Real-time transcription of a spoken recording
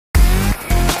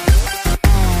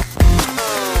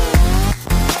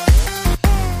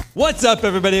What's up,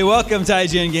 everybody? Welcome to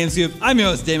IGN Game Scoop. I'm your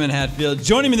host, Damon Hatfield.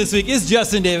 Joining me this week is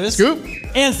Justin Davis. Scoop.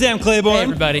 And Sam Claiborne. Hey,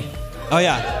 everybody. Oh,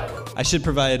 yeah. I should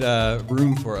provide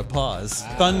room for applause.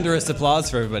 Thunderous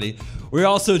applause for everybody. We're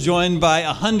also joined by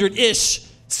 100-ish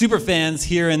super fans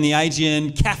here in the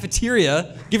IGN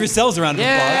cafeteria. Give yourselves a round of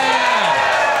applause.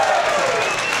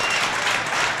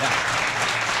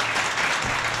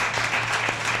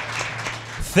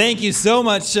 Thank you so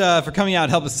much for coming out and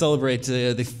help us celebrate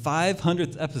the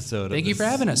 500th episode. Thank you for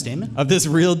having us, Damon. Of this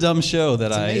real dumb show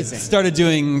that I amazing. started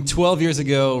doing 12 years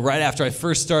ago, right after I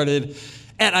first started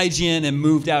at IGN and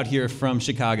moved out here from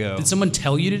Chicago. Did someone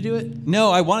tell you to do it?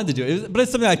 No, I wanted to do it, but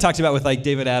it's something I talked about with like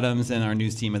David Adams and our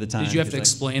news team at the time. Did you have to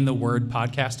explain the word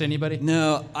podcast to anybody?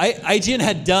 No, IGN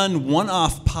had done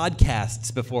one-off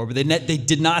podcasts before, but they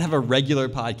did not have a regular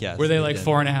podcast. Were they like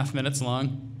 4.5 minutes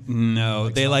long? No,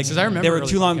 they like I remember they were early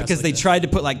too long podcasts because like they that. tried to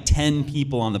put like 10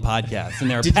 people on the podcast, and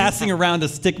they were passing around a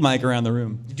stick mic around the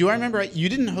room. Do I remember right? You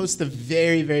didn't host the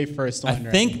very, very first one,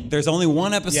 I think there's only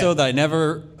one episode Yeah. that I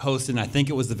never hosted, and I think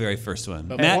it was the very first one.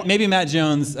 But Maybe Matt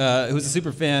Jones, who's a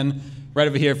super fan right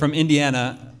over here from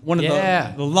Indiana, one of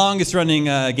the longest-running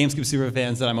GameScoop super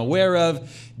fans that I'm aware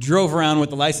of, drove around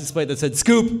with the license plate that said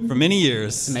Scoop for many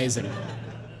years. Amazing.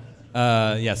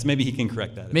 Yes, maybe he can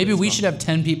correct that. Maybe we should have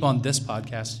 10 people on this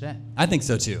podcast today. I think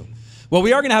so too. Well,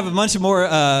 we are going to have a bunch of more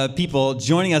people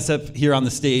joining us up here on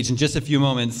the stage in just a few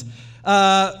moments.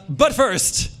 But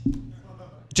first,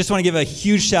 just want to give a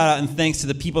huge shout out and thanks to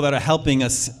the people that are helping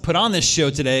us put on this show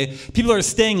today. People are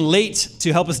staying late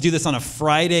to help us do this on a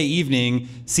Friday evening.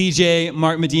 CJ,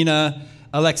 Mark Medina,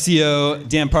 Alexio,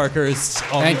 Dan Parkhurst.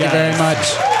 All Thank the you guys. very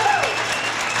much.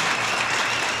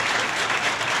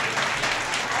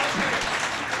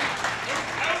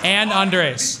 And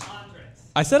Andres.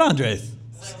 I said Andres.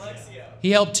 He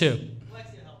helped too.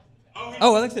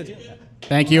 Oh, Alexio too.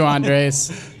 Thank you,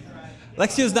 Andres.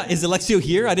 Alexio's not. Is Alexio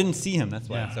here? I didn't see him. That's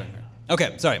why. Yeah. Sorry.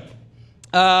 Okay, sorry.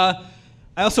 I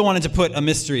also wanted to put a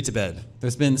mystery to bed.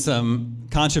 There's been some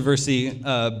controversy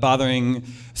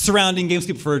surrounding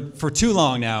GameScoop for too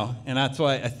long now, and that's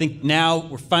why I think now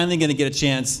we're finally going to get a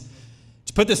chance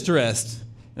to put this to rest.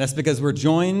 And that's because we're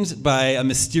joined by a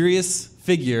mysterious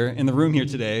figure in the room here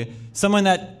today, someone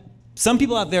that some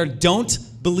people out there don't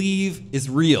believe is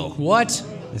real. What?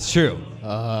 It's true.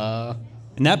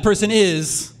 And that person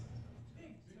is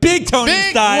Big Tony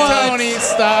Big Style. Tony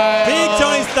Style. Big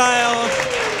Tony Style.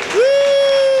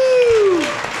 Woo!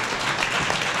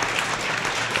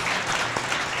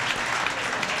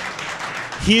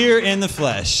 Here in the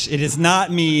flesh. It is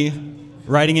not me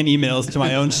writing in emails to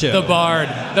my own show. The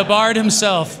Bard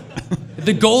himself.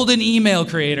 The golden email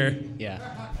creator. Yeah.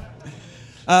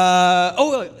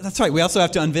 That's right. We also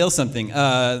have to unveil something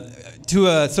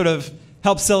to sort of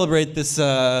help celebrate this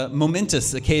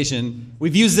momentous occasion.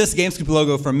 We've used this GameScoop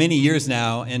logo for many years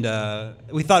now, and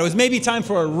we thought it was maybe time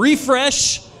for a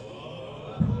refresh.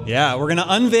 Yeah, we're gonna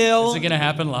unveil. Is it going to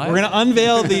happen live? We're gonna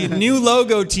unveil the new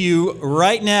logo to you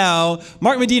right now.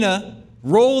 Mark Medina,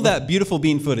 roll that beautiful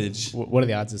bean footage. What are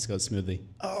the odds this goes smoothly?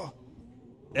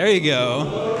 There you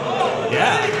go.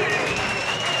 Yeah.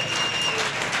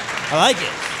 I like it.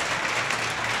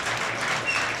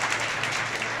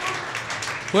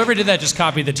 Whoever did that just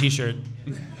copied the t-shirt.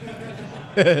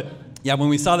 Yeah, when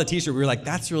we saw the t-shirt, we were like,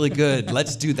 that's really good.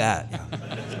 Let's do that. Yeah.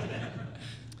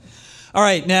 All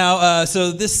right, now,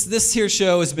 so this here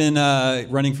show has been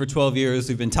running for 12 years.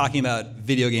 We've been talking about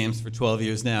video games for 12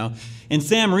 years now. And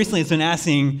Sam recently has been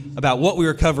asking about what we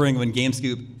were covering when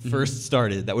GameScoop first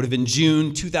started. That would have been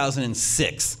June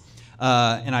 2006.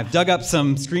 And I've dug up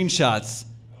some screenshots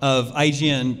of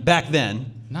IGN back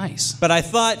then. Nice. But I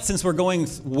thought since we're going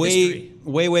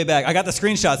way back, I got the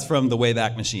screenshots from the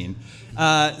Wayback Machine.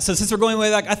 So since we're going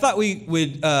way back, I thought we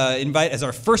would invite as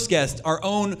our first guest our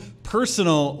own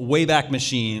personal Wayback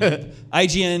Machine,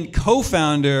 IGN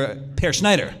co-founder Per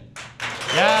Schneider.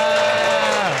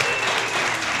 Yeah.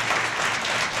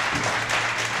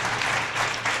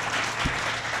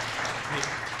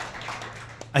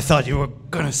 I thought you were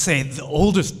going to say the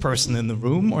oldest person in the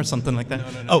room or something like that.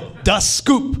 No. Oh, Das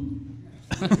Scoop.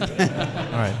 All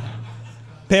right.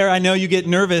 Per, I know you get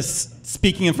nervous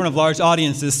speaking in front of large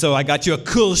audiences, so I got you a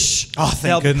Kulsh Oh, to thank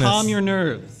help goodness. calm your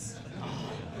nerves.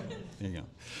 There you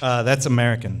go. That's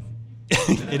American.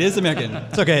 It is American,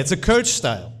 It's okay. It's a Kirch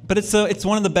style. but it's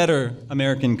one of the better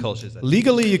American Kulshes.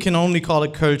 Legally, you can only call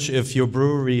it Kirch if your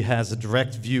brewery has a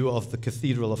direct view of the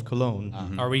Cathedral of Cologne.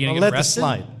 Are we going I'll to let get this arrested?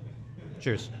 slide.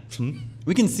 Cheers.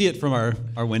 We can see it from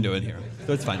our window in here,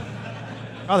 so it's fine.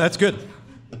 Oh, that's good.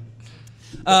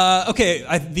 Okay,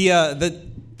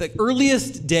 the the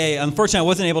earliest day, unfortunately, I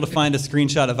wasn't able to find a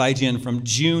screenshot of IGN from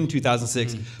June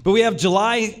 2006, but we have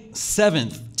July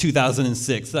 7th,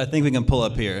 2006 that I think we can pull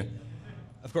up here.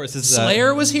 Of course, this is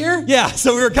Slayer was here? Yeah,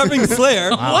 so we were covering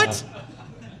Slayer. What?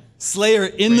 Slayer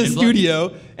in the Rated blood?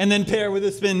 studio, and then pair with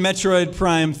this been Metroid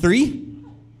Prime 3.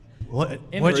 What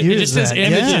It year just is says that?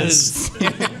 images.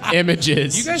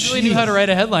 Images. You guys really knew how to write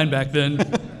a headline back then.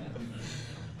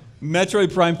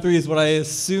 Metroid Prime 3 is what I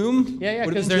assume. Yeah,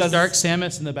 would have because been there's 2000 Dark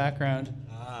Samus in the background.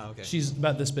 Ah, okay. She's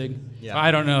about this big. Yeah. I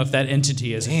don't know if that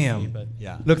entity is. Damn. But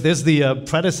Yeah. Look, there's the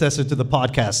predecessor to the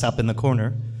podcast up in the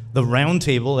corner. The Round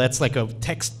Table, that's like a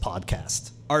text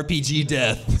podcast. RPG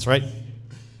Death. That's right.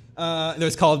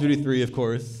 There's Call of Duty 3, of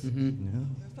course. I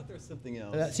thought there was something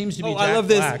else. that seems to be. Oh, Jack I love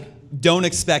this. Black. Don't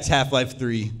expect Half-Life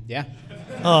 3. Yeah.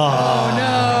 We're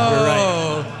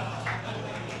right.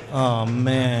 Oh,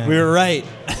 man. We were right.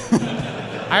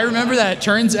 I remember that.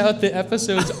 Turns out the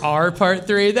episodes are part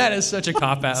 3. That is such a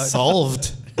cop out.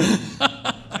 Solved.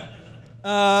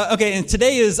 Okay, and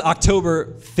today is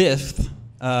October 5th,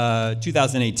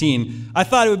 2018. I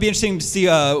thought it would be interesting to see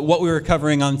what we were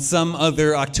covering on some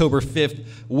other October 5th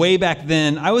way back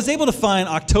then. I was able to find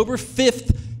October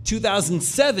 5th,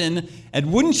 2007,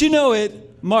 and wouldn't you know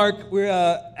it, Mark, we're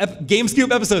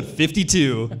GameScoop episode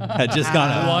 52 had just gone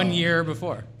out. 1 year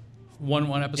before. One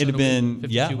episode. It had a been, week,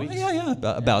 52 yeah, weeks. yeah,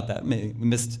 about that. Maybe we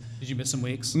missed Did you miss some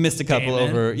weeks? a couple Damn it.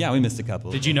 over. Yeah, we missed a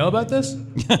couple. Did you know about this?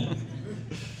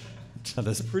 Oh,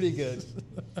 that's pretty good.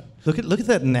 Look at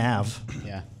that nav.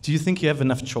 Yeah. Do you think you have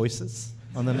enough choices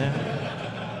on the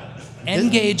nav?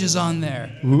 Engage is on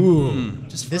there. Ooh.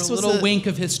 Just for This a was little the- wink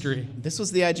of history. This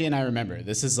was the IGN I remember.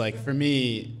 This is like, for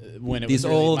me, when it These was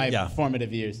really old- my yeah.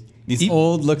 formative years. These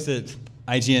old looks at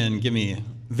IGN give me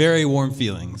very warm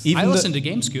feelings. I listened to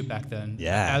GameScoop back then.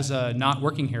 Yeah. As a not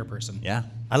working here person. Yeah.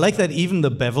 I like that even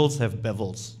the bevels have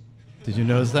bevels. Did you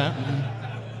notice that?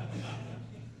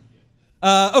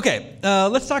 Okay,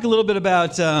 let's talk a little bit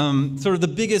about sort of the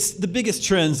biggest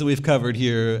trends that we've covered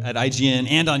here at IGN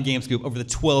and on GameScoop over the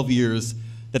 12 years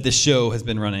that this show has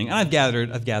been running. And I've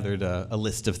gathered a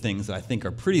list of things that I think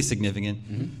are pretty significant.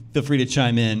 Feel free to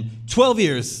chime in. 12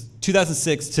 years,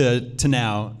 2006 to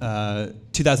now,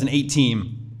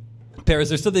 2018. Paris, is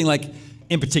there something like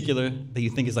in particular that you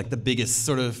think is like the biggest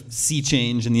sort of sea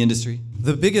change in the industry?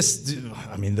 The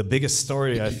biggest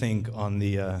story I think on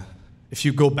the, if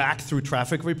you go back through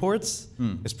traffic reports,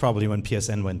 is probably when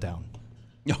PSN went down.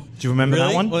 Do you remember Really?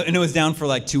 that one? Well, and it was down for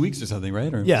like 2 weeks or something,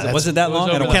 right? Or Yeah, was it that long?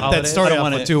 over I don't the Kept want- that story I don't up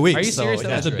wanna- for 2 weeks. Are you serious? So,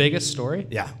 That was yeah. the biggest story?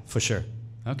 yeah, for sure.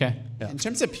 Okay. In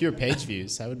terms of pure page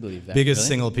views, I would believe that. Biggest Really?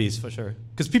 single piece for sure.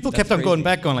 Because people kept on crazy. going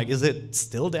back, going like, "Is it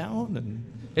still down?" And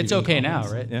It's leaving okay now,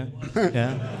 comments. right?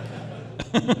 Yeah,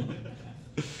 yeah.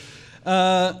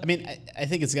 I mean, I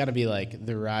think it's got to be like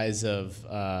the rise of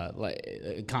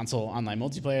console online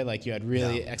multiplayer. Like you had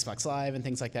really Xbox Live and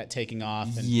things like that taking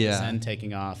off, and Yeah. PSN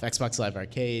taking off, Xbox Live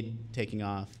Arcade taking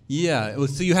off. Yeah, it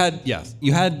was, so you had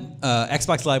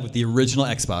Xbox Live with the original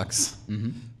Xbox,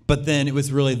 but then it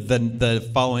was really the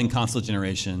following console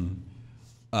generation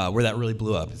where that really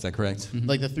blew up. Is that correct?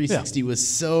 Like the 360 was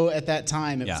so at that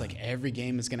time, it Yeah. was like every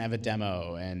game was gonna have a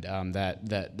demo, and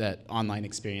that online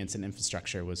experience and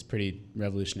infrastructure was pretty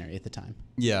revolutionary at the time.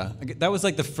 Yeah, that was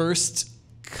like the first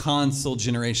console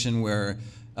generation where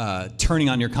turning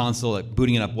on your console, like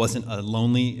booting it up, wasn't a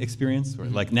lonely experience. Where,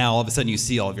 like now, all of a sudden, you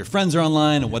see all of your friends are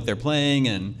online and what they're playing,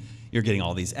 and you're getting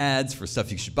all these ads for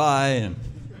stuff you should buy. And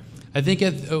I think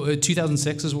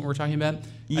 2006 is what we're talking about. I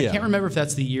Yeah. can't remember if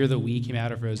that's the year the Wii came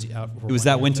out or if it was out. it was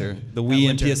that winter, the Wii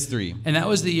and winter. PS3. And that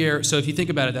was the year. So if you think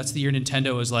about it, that's the year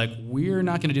Nintendo was like, we're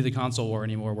not going to do the console war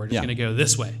anymore. We're just Yeah. going to go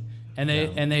this way. And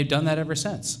they've done that ever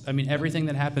since. I mean, everything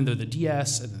that happened to the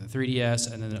DS and then the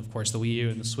 3DS and then of course the Wii U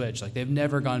and the Switch, like they've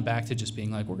never gone back to just being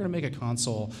like, we're going to make a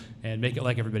console and make it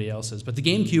like everybody else's. But the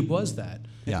GameCube was that.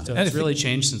 Yeah. So And it's I really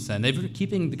changed since then. They've been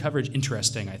keeping the coverage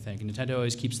interesting, I think. Nintendo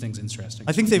always keeps things interesting.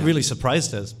 I think they really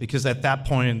surprised us because at that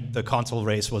point the console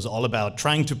race was all about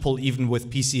trying to pull even with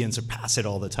PC and surpass it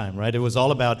all the time, right? It was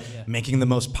all about making the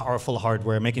most powerful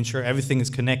hardware, making sure everything is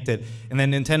connected. And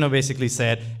then Nintendo basically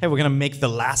said, hey, we're going to make the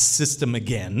last system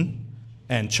again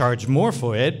and charge more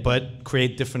for it, but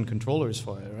create different controllers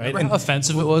for it, right? Remember how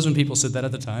offensive it was when people said that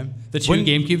at the time? The two When-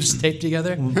 GameCubes taped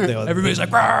together? They- Everybody's like,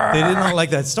 "Rawr!" They did not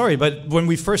like that story, but when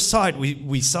we first saw it,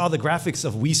 we saw the graphics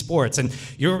of Wii Sports, and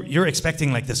you're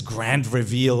expecting like this grand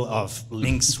reveal of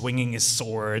Link swinging his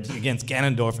sword against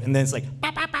Ganondorf, and then it's like,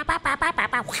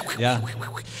 Yeah.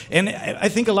 And I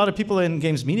think a lot of people in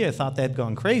games media thought they had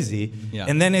gone crazy. Yeah.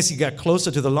 And then as you got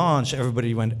closer to the launch,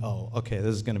 everybody went, oh, okay,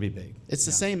 this is going to be big. It's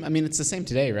the same. I mean, it's the same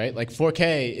today, right? Like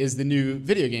 4K is the new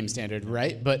video game standard,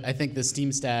 right? But I think the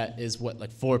Steam stat is what,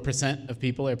 like 4% of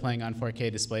people are playing on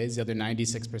 4K displays. The other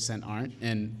 96% aren't.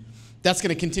 And that's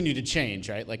going to continue to change,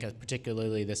 right? Like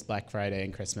particularly this Black Friday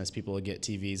and Christmas, people will get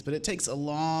TVs. But it takes a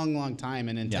long, long time.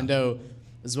 And Nintendo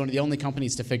is one of the only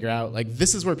companies to figure out, like,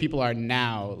 this is where people are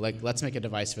now. Like, let's make a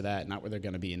device for that, not where they're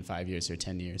going to be in 5 years or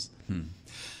 10 years.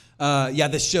 Yeah,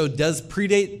 this show does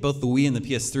predate both the Wii and the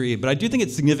PS3, but I do think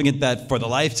it's significant that for the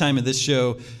lifetime of this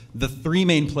show, the three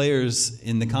main players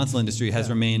in the console industry has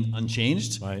remained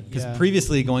unchanged. Right. Because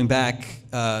previously, going back,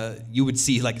 you would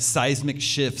see like seismic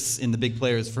shifts in the big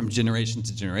players from generation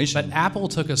to generation. But Apple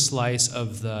took a slice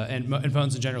of and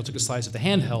phones in general took a slice of the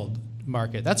handheld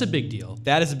market. That's a big deal.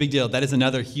 That is a big deal. That is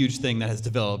another huge thing that has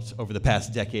developed over the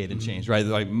past decade and changed, right?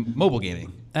 Like mobile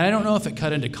gaming. And I don't know if it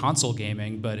cut into console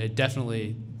gaming, but it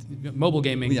definitely, mobile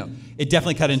gaming. Yeah, it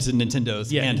definitely cut into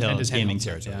Nintendo's handheld gaming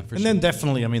territory. Yeah, for And sure. then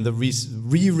definitely, I mean, the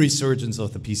resurgence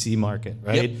of the PC market,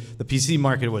 right? Yep. The PC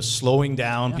market was slowing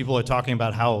down. People are talking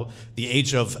about how the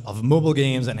age of mobile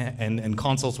games and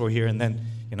consoles were here, and then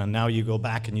now you go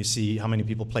back and you see how many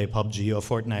people play PUBG or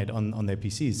Fortnite on their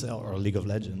PCs or League of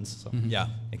Legends. So Yeah.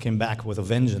 it came back with a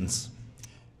vengeance.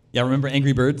 Yeah, remember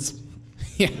Angry Birds?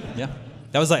 Yeah. Yeah.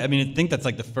 That was like, I mean, I think that's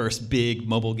like the first big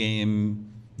mobile game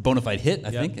bona fide hit,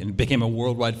 I think, and it became a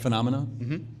worldwide phenomenon.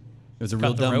 Mm-hmm. It was a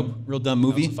Cut the rope. real dumb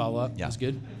movie. Follow up. Yeah. That's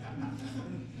good.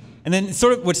 And then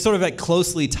what's sort of like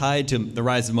closely tied to the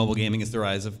rise of mobile gaming is the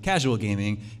rise of casual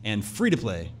gaming and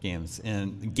free-to-play games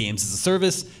and games as a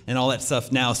service and all that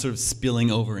stuff now sort of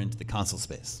spilling over into the console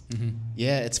space. Mm-hmm.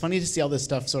 Yeah, it's funny to see all this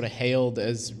stuff sort of hailed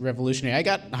as revolutionary. I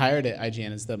got hired at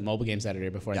IGN as the mobile games editor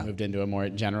before I moved into a more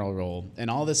general role. And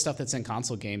all this stuff that's in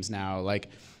console games now, like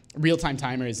real-time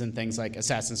timers and things like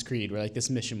Assassin's Creed, where like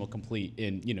this mission will complete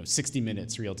in 60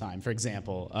 minutes real time, for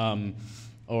example.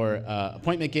 Or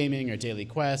appointment gaming, or daily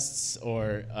quests,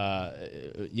 or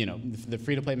the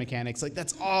free-to-play mechanics. Like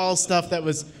that's all stuff that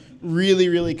was really,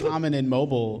 really common in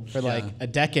mobile for like a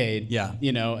decade. Yeah.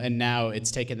 And now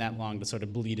it's taken that long to sort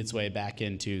of bleed its way back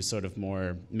into sort of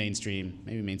more mainstream.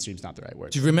 Maybe mainstream's not the right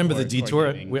word. Do you remember the Or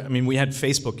detour? gaming. We had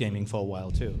Facebook gaming for a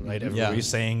while too, right? Everybody was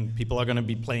saying people are going to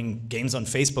be playing games on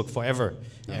Facebook forever,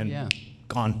 and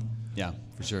gone. Yeah,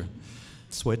 for sure.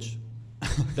 Switch.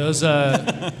 Those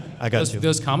I got you.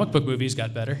 those comic book movies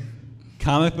got better.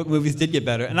 Comic book movies did get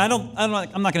better, and I'm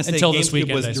not going to say Until this GameScoop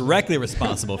weekend, was I suppose. directly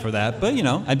responsible for that, but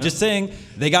I'm just saying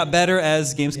they got better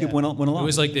as GameScoop went along. It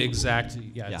was like the exact,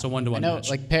 it's a I one-to-one know, match.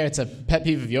 like, Per, it's a pet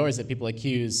peeve of yours that people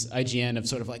accuse IGN of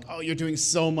sort of like, oh, you're doing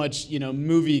so much,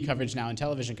 movie coverage now and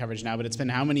television coverage now, but it's been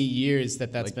how many years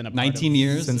that's been a part 19 of?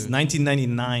 years? Since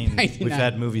 1999, we've 99.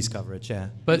 had movies coverage. Yeah.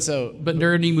 But but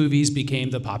nerdy movies became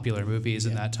the popular movies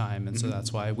in that time, and so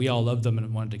that's why we all loved them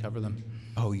and wanted to cover them.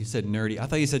 Oh, you said nerdy. I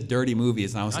thought you said dirty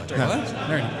movies, and I was like, Dirty. what?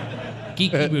 Nerdy.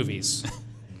 Geeky movies.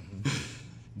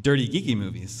 Dirty, geeky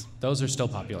movies. Those are still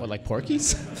popular. What, like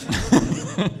Porky's?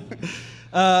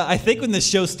 I think when the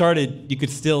show started, you could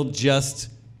still just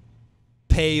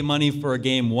pay money for a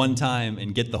game one time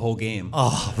and get the whole game.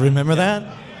 Oh, remember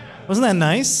that? Wasn't that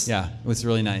nice? Yeah, it was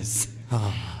really nice.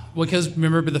 Well, because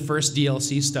remember the first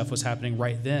DLC stuff was happening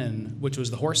right then, which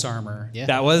was the horse armor. Yeah.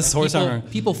 That was horse armor.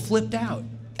 People flipped out.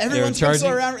 Everyone's They were so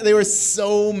around. They were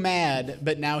so mad,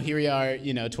 but now here we are,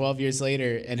 12 years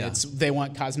later, and they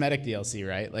want cosmetic DLC,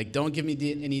 right? Like, don't give me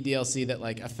any DLC that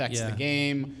like affects the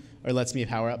game or lets me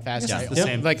power up faster. Yeah,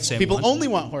 the same people one. only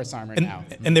want horse armor now.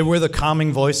 And there were the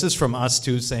calming voices from us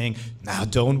too saying, now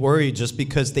don't worry, just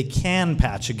because they can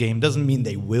patch a game doesn't mean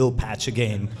they will patch a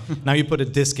game. Now you put a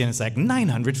disc in, it's like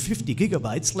 950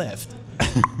 gigabytes left.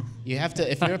 You have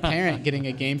to, if you're a parent getting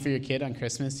a game for your kid on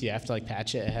Christmas, you have to like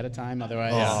patch it ahead of time,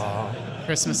 otherwise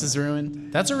Christmas is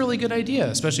ruined. That's a really good idea,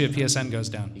 especially if PSN goes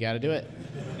down. You got to do it.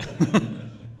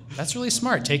 That's really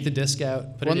smart. Take the disc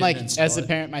out, put it When in, like and install as a it.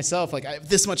 parent myself, like I have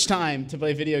this much time to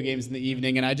play video games in the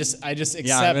evening, and I just accept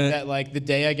that like the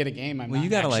day I get a game, I'm Well, not you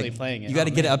gotta actually playing it. You got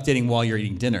to get it updating while you're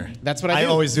eating dinner. That's what I I do.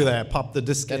 always do that. I pop the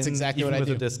disc That's in, exactly even what I with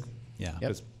do. the disc. Yeah.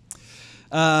 Yep.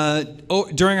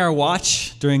 During the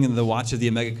watch of the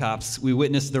Omega Cops, we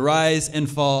witnessed the rise and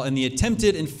fall and the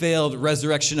attempted and failed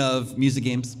resurrection of music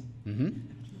games.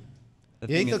 You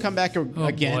think they'll come back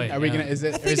again? boy, Are we yeah. gonna? Is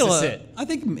it? I Or think is this it? I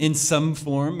think in some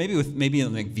form, maybe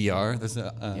in like VR, there's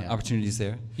opportunities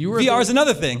there. You were VR the- is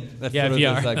another thing. That Yeah, sort of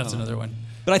VR. is like, That's another one.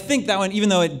 But But I think that one, even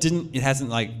though it hasn't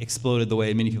like exploded the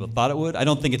way many people thought it would. I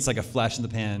don't think it's like a flash in the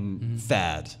pan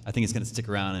fad. I think it's going to stick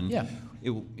around, and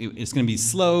it's going to be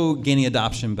slow gaining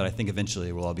adoption. But I think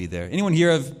eventually we'll all be there. Anyone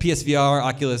here of PSVR,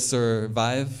 Oculus, or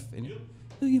Vive?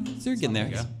 They're getting there.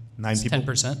 9 people.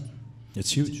 10%.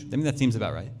 It's huge. I mean, that seems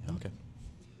about right. Okay.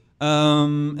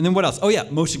 And then what else? Oh yeah,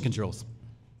 motion controls.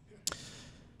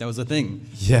 That was a thing.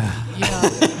 Yeah.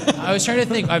 I was trying to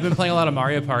think. I've been playing a lot of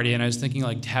Mario Party, and I was thinking,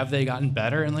 like, have they gotten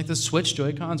better? And like the Switch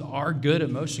Joy-Cons are good at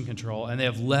motion control, and they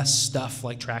have less stuff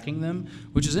like tracking them,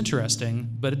 which is interesting.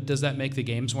 But does that make the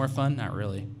games more fun? Not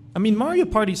really. I mean, Mario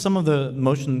Party, some of the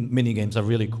motion mini games are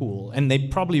really cool, and they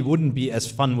probably wouldn't be as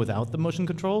fun without the motion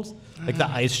controls, like the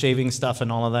ice shaving stuff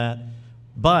and all of that.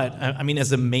 But I mean,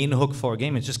 as a main hook for a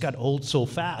game, it just got old so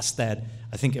fast that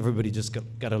I think everybody just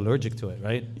got allergic to it,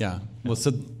 right? Yeah. Well,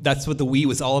 so that's what the Wii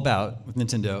was all about with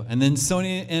Nintendo, and then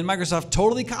Sony and Microsoft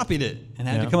totally copied it and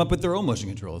had to come up with their own motion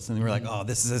controls, and they were like, "Oh,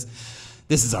 this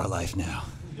is our life now."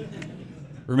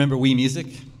 Remember Wii Music?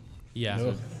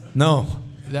 Yeah. No.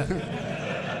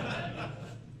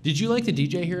 Did you like the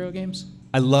DJ Hero games?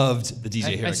 I loved the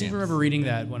DJ Hero I seem games. to remember reading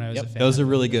that when I was a fan. Those are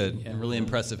really good and really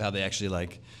impressive how they actually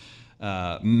like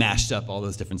mashed up all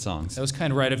those different songs. That was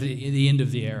kind of right at the end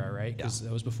of the era, right? Because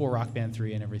that was before Rock Band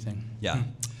 3 and everything. Yeah.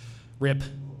 Rip.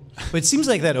 But it seems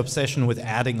like that obsession with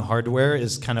adding hardware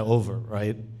is kind of over,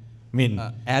 right? I mean,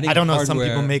 adding I don't know. Some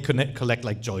hardware- people may collect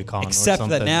like Joy-Con or Except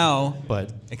something.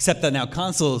 that now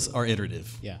consoles are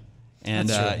iterative. Yeah. And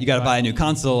That's true. you got to buy a new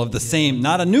console of the same,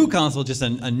 not a new console, just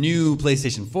a new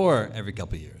PlayStation 4 every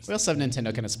couple of years. We also have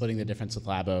Nintendo kind of splitting the difference with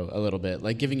Labo a little bit,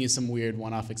 like giving you some weird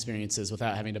one-off experiences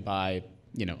without having to buy,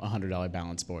 a $100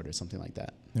 balance board or something like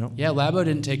that. Yeah, Labo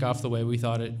didn't take off the way we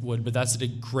thought it would, but that's a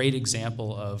great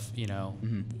example of,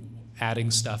 adding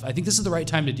stuff. I think this is the right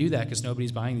time to do that because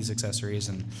nobody's buying these accessories.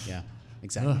 And Yeah,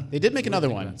 exactly. They did make another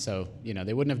one, so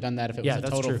they wouldn't have done that if it was a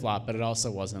that's total true. flop, but it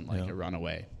also wasn't like a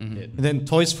runaway hit. And then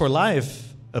Toys for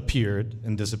Life appeared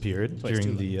and disappeared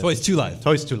during the Toys to Life.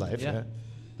 Toys to Life. Yeah. Yeah.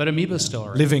 But Amiibo's still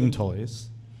around. Living toys.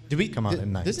 Did we come out at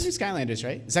night? There's a new Skylanders,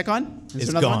 right? Is that gone? Is there It's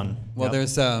another gone. one? Well,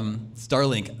 there's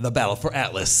Starlink, The Battle for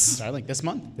Atlas. Starlink this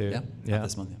month. There- Yeah, not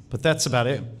this month, yeah. But that's about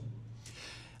it.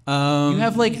 You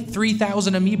have like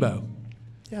 3,000 Amiibo.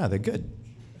 Yeah, they're good.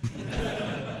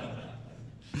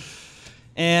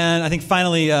 And I think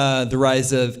finally, the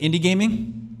rise of indie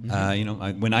gaming.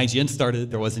 When IGN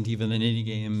started, there wasn't even an indie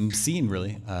game scene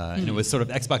really, and it was sort of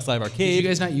Xbox Live Did Arcade. you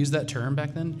guys not use that term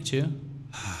back then too?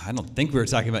 I don't think we were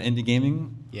talking about indie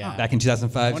gaming back in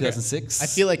 2005, 2006. I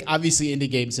feel like obviously indie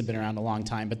games have been around a long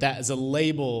time, but that as a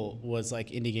label was like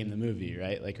indie game the movie,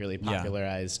 right? Like really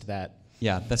popularized that.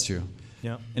 Yeah, that's true.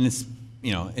 Yeah. And it's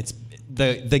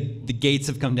the gates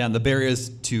have come down, the barriers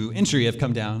to entry have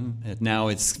come down, and now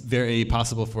it's very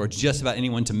possible for just about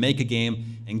anyone to make a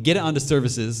game and get it onto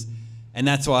services. And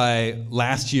that's why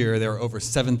last year there were over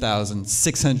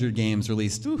 7,600 games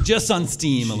released just on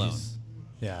Steam alone.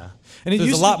 Yeah. And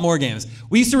there's a lot more games.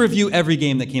 We used to review every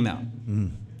game that came out.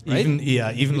 Right?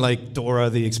 Even like Dora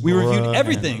the We Explorer. reviewed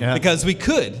everything because we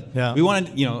could. Yeah. We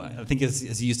wanted, I think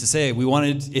as you used to say, we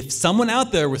wanted, if someone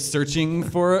out there was searching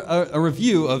for a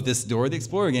review of this Dora the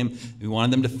Explorer game, we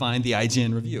wanted them to find the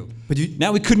IGN review. But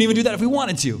now we couldn't even do that if we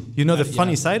wanted to. The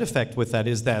funny side effect with that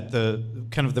is that the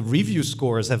review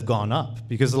scores have gone up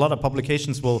because a lot of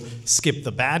publications will skip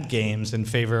the bad games in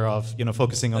favor of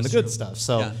focusing on the good stuff.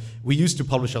 So we used to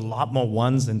publish a lot more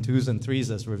 1s and 2s and 3s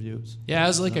as reviews. Yeah,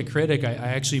 as like a critic, I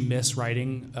actually miss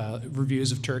writing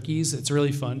reviews of turkeys. It's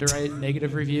really fun to write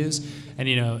negative reviews.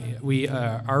 And we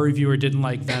our reviewer didn't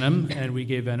like Venom, and we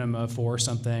gave Venom a 4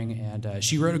 something. And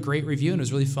she wrote a great review, and it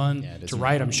was really fun to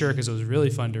write. I'm sure because it was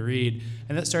really fun to read.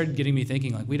 And that started getting me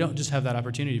thinking, like, we don't just have that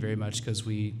opportunity very much because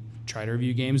we try to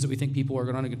review games that we think people are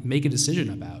going to make a decision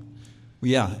about.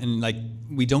 Yeah, and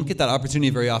we don't get that opportunity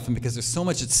very often because there's so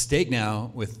much at stake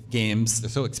now with games. They're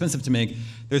so expensive to make.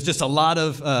 There's just a lot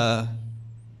of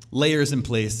layers in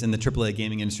place in the AAA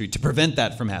gaming industry to prevent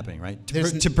that from happening, right?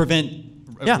 To prevent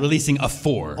releasing a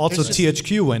 4. Also,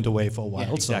 THQ went away for a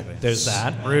while, exactly. so there's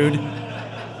that. Rude.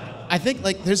 I think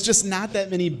there's just not that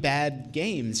many bad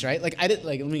games, right? Let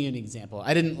me give you an example.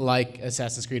 I didn't like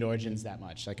Assassin's Creed Origins that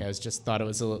much. I just thought it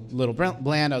was a little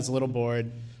bland. I was a little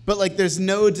bored. But there's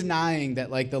no denying that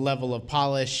the level of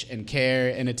polish and care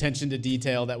and attention to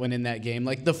detail that went in that game,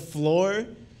 the floor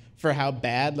for how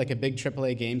bad a big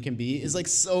AAA game can be is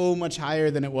so much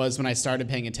higher than it was when I started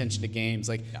paying attention to games.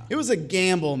 It was a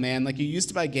gamble, man. You used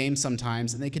to buy games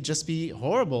sometimes and they could just be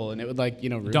horrible and it would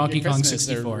ruin Donkey your Kong Christmas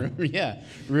 64.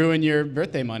 ruin your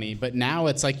birthday money. But now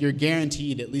it's you're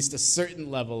guaranteed at least a certain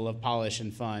level of polish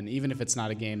and fun, even if it's not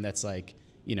a game that's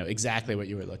exactly what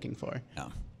you were looking for. Yeah.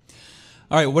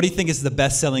 All right, what do you think is the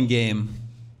best-selling game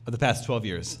of the past 12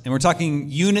 years? And we're talking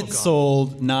units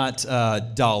sold, not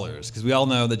dollars, because we all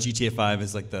know that GTA 5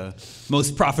 is like the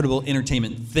most profitable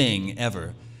entertainment thing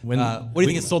ever. What do you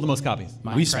think has sold the most copies?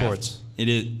 Wii Sports. It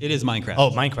is Minecraft.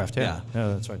 Oh, Minecraft, yeah. Yeah,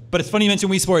 that's right. But it's funny you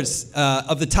mentioned Wii Sports.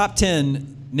 Of the top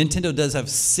 10, Nintendo does have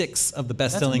 6 of the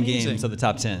best-selling games of the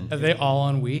top 10. Are they all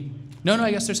on Wii? No,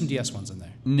 I guess there's some DS ones in there.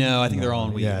 No, I think they're all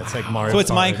on Wii. Yeah, it's like Mario So it's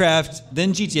Kart. Minecraft,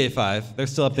 then GTA 5. They're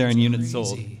still up there in units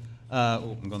sold.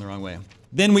 I'm going the wrong way.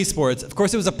 Then Wii Sports. Of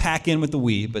course, it was a pack-in with the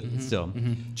Wii, but still.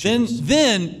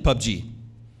 Then PUBG.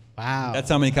 Wow. That's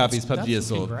how many copies PUBG has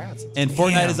sold. Congrats. And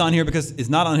Fortnite is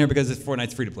not on here because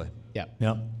Fortnite's free to play. Yeah.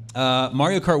 Yeah.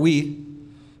 Mario Kart Wii.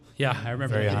 Yeah, I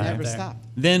remember. Very it high. Never there. stop.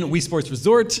 Then Wii Sports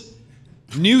Resort.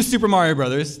 New Super Mario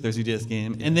Brothers. There's your DS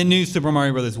game. And then new Super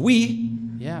Mario Brothers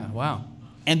Wii. Yeah, wow.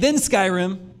 And then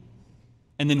Skyrim.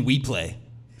 And then Wii Play.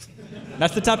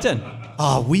 That's the top 10.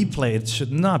 Oh, Wii Play, it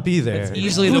should not be there.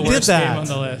 Easily Who the did worst game that? on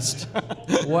the list.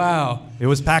 Wow. It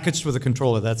was packaged with a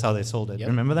controller. That's how they sold it. Yep.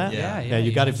 Remember that? Yeah. Yeah,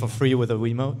 You got it for free with a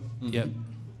Wiimote. Yep.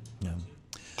 Yeah.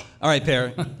 All right,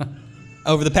 Per.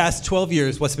 Over the past 12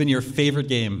 years, what's been your favorite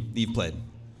game that you've played?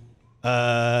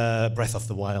 Breath of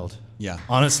the Wild. Yeah.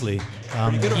 Honestly.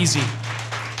 Easy.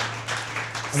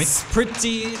 I mean, it's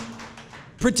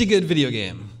pretty good video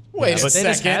game. Wait a They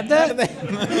just second. had that?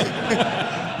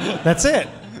 That's it.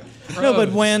 No,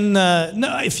 but when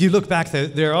if you look back,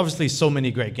 there are obviously so many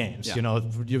great games. Yeah.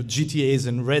 Your GTA's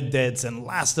and Red Dead's and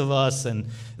Last of Us, and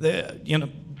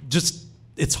just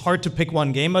it's hard to pick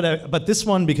one game. But this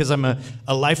one, because I'm a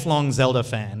lifelong Zelda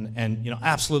fan and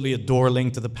absolutely adore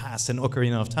Link to the Past and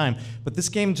Ocarina of Time. But this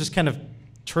game just kind of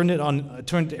turned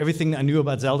everything I knew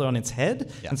about Zelda on its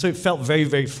head, Yeah. and so it felt very,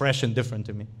 very fresh and different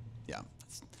to me. Yeah.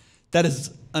 That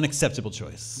is an acceptable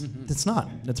choice. It's not.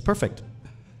 It's perfect.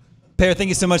 Per, thank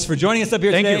you so much for joining us up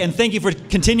here Thank today, you. and thank you for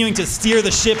continuing to steer the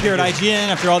ship here at IGN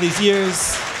after all these years.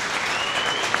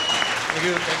 Thank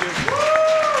you.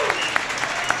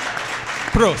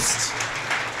 Prost.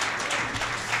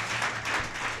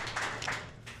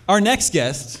 Our next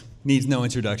guest needs no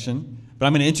introduction, but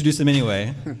I'm going to introduce him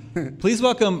anyway. Please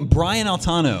welcome Brian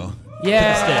Altano to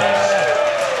the stage.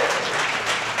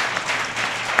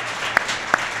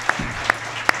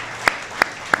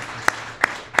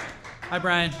 Hi,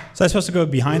 Brian. So I'm supposed to go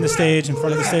behind the stage, in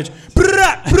front of the stage?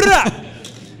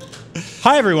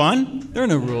 Hi, everyone. There are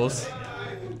no rules.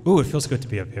 Ooh, it feels good to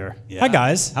be up here. Yeah. Hi,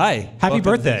 guys. Hi. Happy Welcome to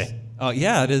birthday. this. Oh,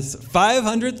 yeah, it is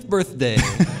 500th birthday.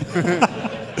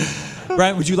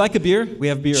 Brian, would you like a beer? We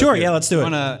have beer. Sure, up here. yeah, let's do it.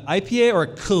 Want an IPA or a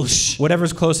Kolsch?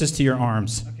 Whatever's closest to your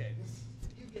arms. Do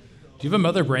you have a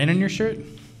Mother Brain in your shirt?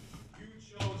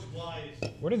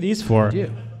 What are these for? Yeah.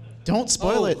 Don't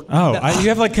spoil it. Oh, you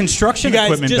have like construction You guys,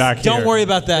 equipment just back here. don't worry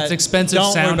about that. It's expensive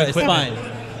don't sound worry about it. equipment.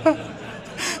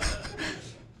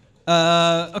 It's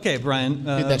fine. Okay, Brian. Dude,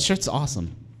 that shirt's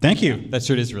awesome. Thank you. that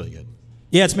shirt is really good.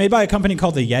 Yeah, it's made by a company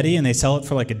called The Yeti, and they sell it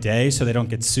for like a day so they don't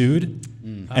get sued.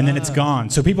 And then it's gone.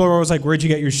 So people are always like, "Where'd you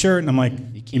get your shirt?" And I'm like,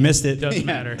 "You missed it." Doesn't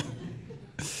matter.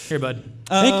 Here, bud.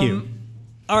 Thank you.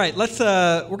 All right, we're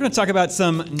going to talk about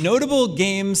some notable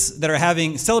games that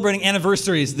are celebrating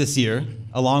anniversaries this year,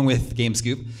 along with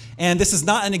GameScoop. And this is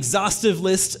not an exhaustive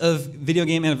list of video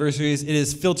game anniversaries. It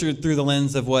is filtered through the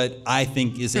lens of what I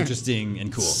think is interesting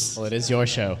and cool. Well, it is your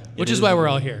show. Which is why we're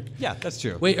all here. Yeah, that's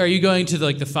true. Wait, are you going to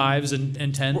the 5s and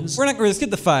 10s? Let's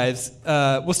get the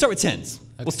 5s. We'll start with 10s.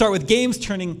 Okay. We'll start with games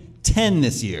turning 10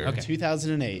 this year. Okay.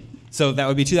 2008. So that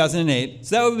would be 2008.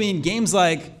 So that would mean games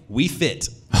like Wii Fit.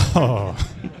 Oh.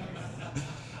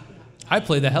 I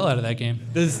played the hell out of that game.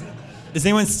 Does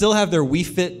anyone still have their Wii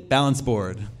Fit balance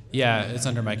board? Yeah, it's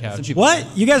under my couch. What?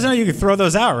 You guys know you can throw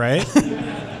those out, right?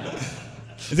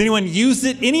 Has anyone used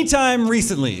it anytime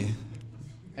recently?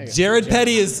 Jared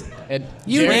Petty is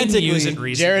You Jared- didn't use it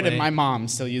recently. Jared and my mom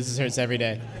still uses hers every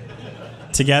day.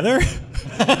 Together?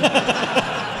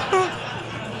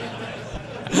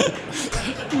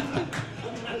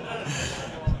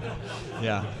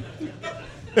 Yeah.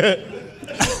 It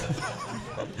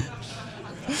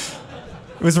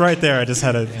was right there. I just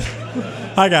had to.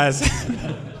 Hi, guys.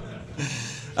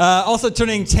 Also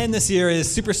turning 10 this year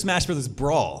is Super Smash Bros.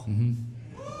 Brawl. Yeah.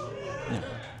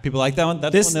 People like that one?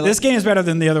 That's This the one they this like? game is better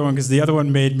than the other one because the other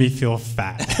one made me feel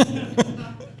fat.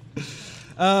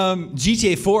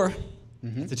 GTA 4.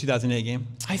 It's a 2008 game.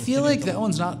 I feel like that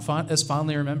one's not as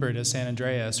fondly remembered as San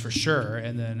Andreas for sure.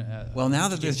 And then Well, now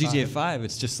that there's GTA 5,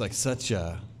 it's just like such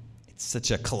a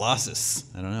colossus.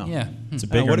 I don't know. Yeah. It's a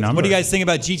bigger what number. do you guys think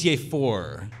about GTA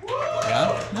 4?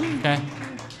 Yeah? Okay.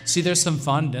 See, there's some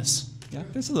fondness. Yeah,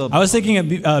 there's a little. I was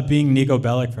thinking of being Nico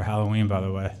Bellic for Halloween, by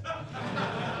the way.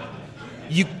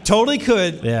 You totally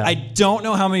could. Yeah. I don't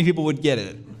know how many people would get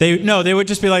it. They would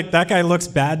just be like, that guy looks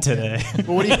bad today. But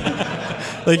what do you?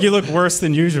 Like, you look worse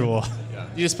than usual.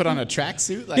 You just put on a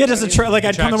tracksuit? Like, Yeah, just like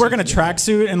I'd come to work in a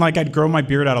tracksuit, tracksuit and like I'd grow my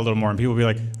beard out a little more, and people would be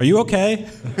like, "Are you okay?"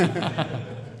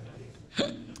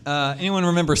 Anyone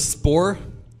remember Spore?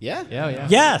 Yeah. Yeah.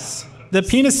 Yes, the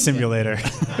penis simulator.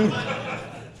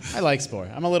 I like Spore.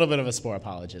 I'm a little bit of a Spore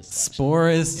apologist. Spore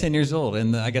is 10 years old,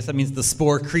 and I guess that means the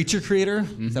Spore creature creator.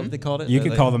 Is that what they called it? You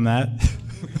could call them that.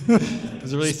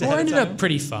 Was it released Spore ahead of ended time? up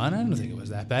pretty fun. I don't think it was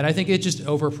that bad. I think it just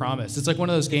overpromised. It's like one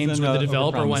of those games an where the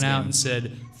developer overpromised went out game. and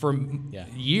said for Yeah.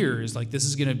 years, like, this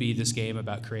is going to be this game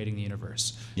about creating the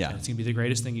universe. Yeah. And it's going to be the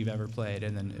greatest thing you've ever played.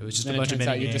 And then it was just Then a it bunch of turns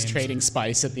mini out you're just games. trading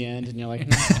spice at the end, and you're like,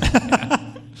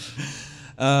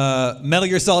 Metal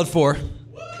Gear Solid 4,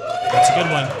 That's a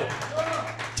good one.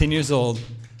 10 years old.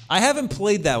 I haven't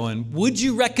played that one. Would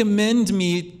you recommend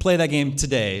me play that game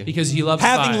today? Because you love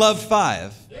Having 5. loved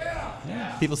 5.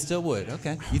 Yeah. People still would.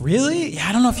 Okay. Really? Yeah,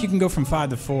 I don't know if you can go from 5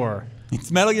 to 4. It's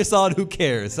Metal Gear Solid. Who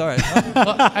cares? All right.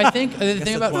 Well, I think the thing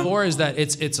that's about one. 4 is that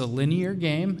it's a linear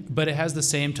game, but it has the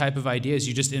same type of ideas.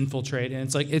 You just infiltrate, and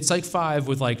it's like 5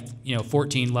 with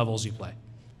 14 levels you play.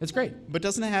 It's great. but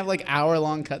doesn't it have like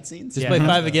hour-long cutscenes? Just Yeah. play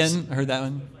 5 again. I heard that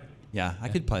one. Yeah, I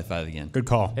could play 5 again. Good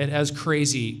call. It has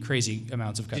crazy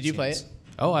amounts of cutscenes. Did you play it?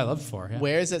 Oh, I loved 4. Yeah.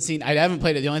 Where is that scene? I haven't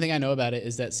played it. The only thing I know about it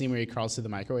is that scene where he crawls through the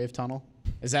microwave tunnel.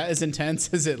 Is that as intense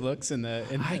as it looks in the?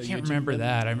 I the can't YouTube remember clip?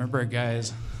 that. I remember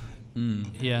guys.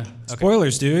 Yeah. Okay.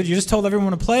 Spoilers, dude. You just told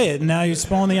everyone to play it, and now you're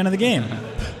spoiling the end of the game.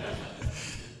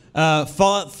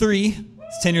 Fallout 3.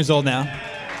 It's 10 years old now.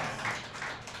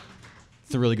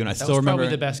 It's a really good one. I That still was remember.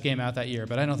 probably the best game out that year,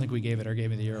 but I don't think we gave it our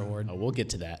Game of the Year award. Oh, we'll get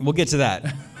to that. We'll get to that.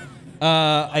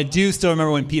 I do still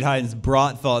remember when Pete Hines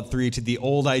brought Fallout 3 to the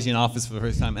old IGN office for the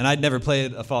first time. And I'd never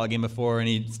played a Fallout game before. And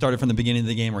he started from the beginning of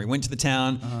the game where he went to the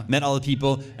town, met all the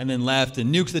people, and then left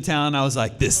and nuked the town. I was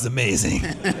like, this is amazing.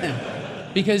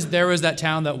 Because there was that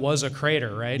town that was a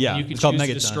crater, right? Yeah, You could it's called choose to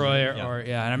Megaton, destroy it, yeah. or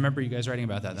and I remember you guys writing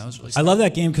about that. That was really. I love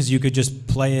that game because you could just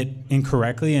play it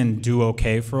incorrectly and do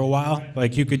okay for a while.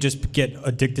 Like, you could just get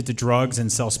addicted to drugs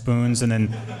and sell spoons, and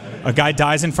then a guy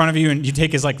dies in front of you, and you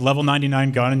take his like level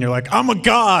 99 gun, and you're like, I'm a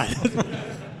god.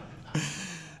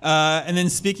 And then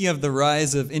speaking of the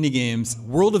rise of indie games,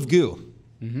 World of Goo.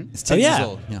 It's 10 Oh, yeah. years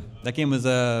old. Yeah, that game was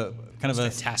kind of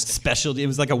a fantastic. specialty. It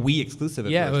was like a Wii exclusive.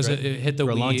 At Yeah, first, it was. right? It hit the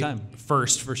for a Wii long time.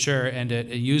 first for sure, and it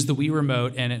used the Wii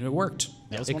remote, and it worked.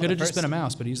 That was It one of could have the just been first. a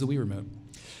mouse, but it used the Wii remote.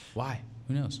 Why?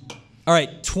 Who knows? All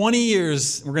right, 20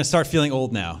 years. We're gonna start feeling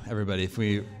old now, everybody.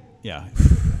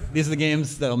 These are the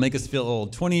games that'll make us feel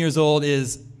old. 20 years old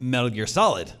is Metal Gear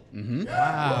Solid.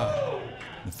 Wow.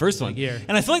 The first one. year.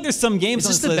 And I feel like there's some games Is on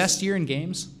this this the list. best year in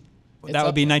games? It's That would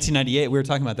up be there. 1998. We were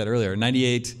talking about that earlier.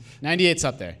 98. 98's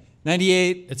up there.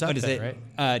 98. It's up what is there,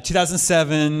 it?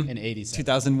 2007. And 87.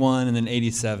 2001 and then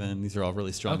 87. These are all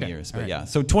really strong Okay, years. But all right. yeah.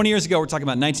 So 20 years ago, we're talking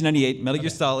about 1998, Metal Gear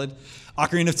Solid,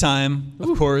 Ocarina of Time,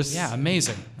 of course. Yeah,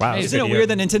 amazing. Wow. Amazing. Isn't it Good weird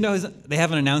that Nintendo they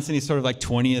haven't announced any sort of like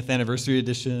 20th anniversary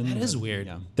edition? That is weird.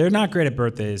 Yeah. They're not great at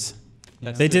birthdays.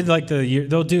 That's They true. did like the year.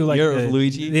 They'll do like Year of the,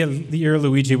 Luigi? The year of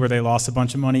Luigi where they lost a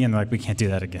bunch of money, and they're like, we can't do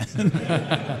that again.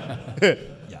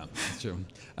 Yeah, that's true.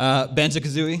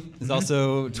 Banjo-Kazooie is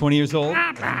also 20 years old.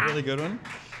 That's a really good one.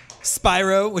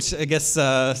 Spyro, which I guess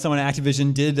someone at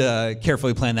Activision did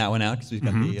carefully plan that one out because we've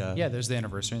got Yeah, there's the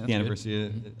anniversary. That's the good.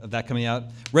 anniversary of that coming out.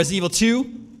 Resident Evil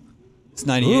 2, it's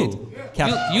 98. Ooh.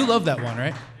 You love that one,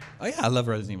 right? Oh yeah, I love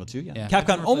Resident Evil 2. Yeah. Yeah.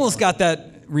 Capcom almost got that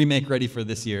remake ready for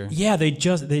this year. Yeah, they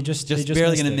just Just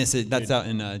barely missed gonna it. miss it. That's out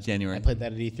in January. I played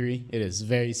that at E3. It is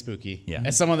very spooky. Yeah.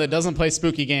 As someone that doesn't play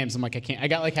spooky games, I'm like, I can't. I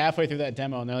got like halfway through that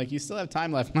demo, and they're like, you still have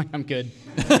time left. I'm like, I'm good.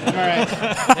 I'm all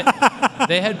right.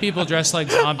 They had people dressed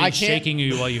like I zombies can't- shaking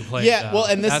you while you played. Yeah, that. well,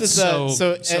 and this That's is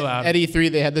so out. at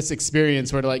E3 they had this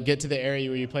experience where to like get to the area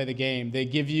where you play the game, they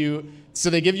give you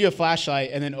a flashlight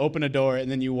and then open a door and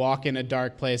then you walk in a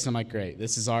dark place. I'm like, great,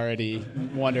 this is already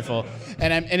wonderful.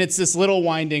 And it's this little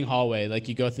winding hallway, like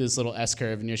you go through this little S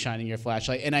curve and you're shining your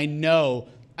flashlight, and I know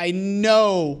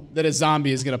that a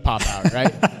zombie is gonna pop out,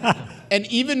 right? And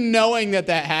even knowing that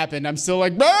happened, I'm still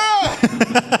like,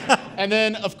 "Ah!" And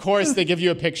then, of course, they give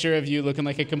you a picture of you looking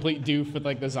like a complete doof with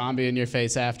like the zombie in your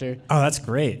face after. Oh, that's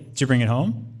great. Did you bring it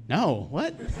home? No,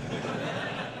 what?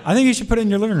 I think you should put it in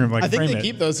your living room, like I think frame they it.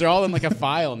 keep those. They're all in like a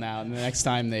file now, and the next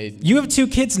time they... You have 2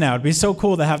 kids now. It'd be so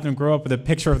cool to have them grow up with a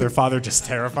picture of their father just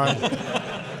terrified.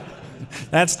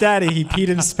 That's Daddy. He peed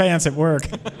in his pants at work.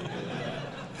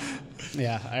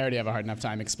 Yeah, I already have a hard enough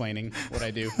time explaining what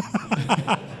I do.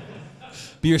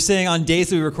 But you're saying on days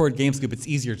that we record GameScoop, it's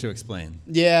easier to explain.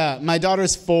 Yeah, my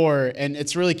daughter's 4, and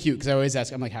it's really cute because I always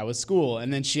ask, I'm like, how was school?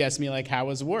 And then she asks me, like, how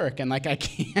was work? And, like, I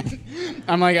can't.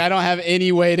 I'm like, I don't have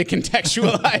any way to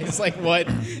contextualize, like, what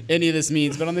any of this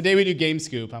means. But on the day we do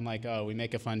GameScoop, I'm like, oh, we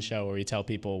make a fun show where we tell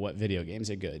people what video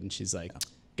games are good. And she's like,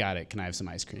 got it. Can I have some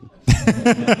ice cream?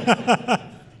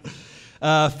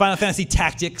 Final Fantasy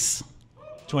Tactics,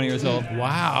 20 years old.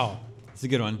 Wow. It's a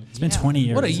good one. It's been 20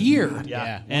 years. What a year.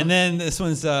 Yeah. And then this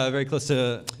one's very close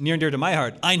to near and dear to my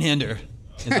heart. Einhander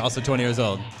is also 20 years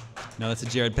old. No, that's a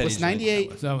Jared Petty. Was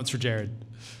 98? That one's for Jared.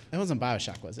 That wasn't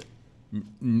BioShock, was it?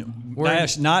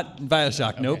 Not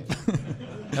Bioshock. Nope.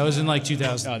 That was in like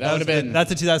 2000. Oh, that would have been.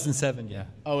 That's a 2007. Yeah.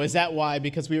 Oh, is that why?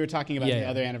 Because we were talking about Yeah, the yeah.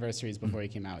 other anniversaries before he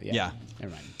came out. Yeah. Yeah.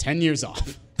 Never mind. 10 years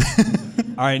off.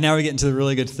 All right, now we get into the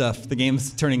really good stuff. The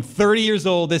game's turning 30 years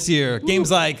old this year.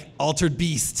 Games like Altered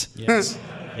Beast. Yes.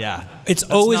 Yeah. It's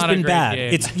always not a been great bad.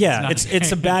 game.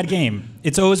 It's a bad game.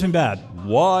 It's always been bad.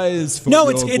 Wise for No,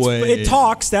 it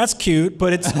talks. That's cute,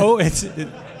 but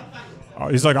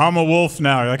he's like, I'm a wolf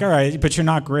now. You're like, all right, but you're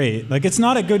not great. Like, it's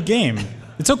not a good game.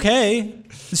 It's okay.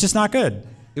 It's just not good.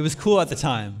 It was cool at the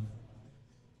time.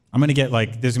 I'm gonna get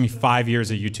like, there's gonna be 5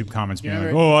 years of YouTube comments being like,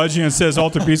 remember- oh, IGN says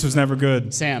Altered Beast was never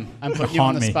good. Sam, I'm putting you on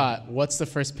Haunt the me. spot. What's the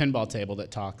first pinball table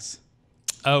that talks?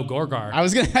 Oh, Gorgar. I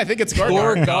think it's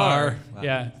Gorgar. Gorgar. Wow.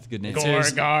 Yeah. That's a good name. It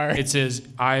says, Gorgar. it says,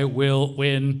 I will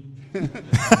win.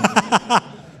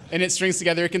 And it strings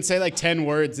together. It can say like 10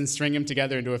 words and string them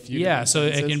together into a few. Yeah, different so it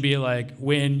sentences. can be like,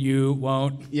 win, you,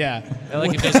 won't. Yeah. I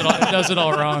like it does it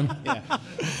all wrong. Yeah.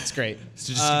 It's great.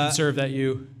 So just conserve that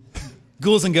you.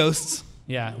 Ghouls and Ghosts.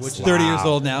 Yeah, which is 30 years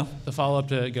old now. the follow-up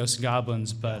to Ghosts and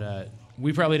Goblins, but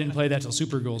we probably didn't play that till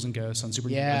Super Ghouls and Ghosts on Super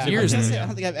Yeah. years I was gonna ago. say, I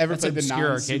don't think I've ever That's an played the obscure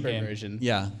non-super arcade game. version.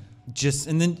 Yeah.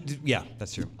 Yeah,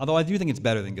 that's true. Although I do think it's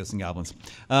better than Ghosts and Goblins.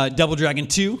 Double Dragon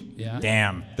 2. Yeah.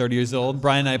 Damn. 30 years old.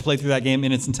 Brian and I played through that game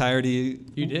in its entirety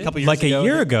You did? a couple years Like ago. a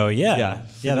year ago, yeah. Yeah.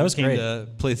 Yeah, that was Came great. to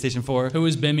PlayStation 4. Who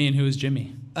was Bimmy and who was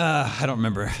Jimmy? I don't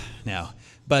remember now.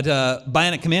 But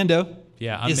Bionic Commando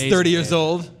Yeah, is amazing 30 years game.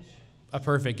 old. A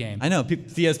perfect game. I know.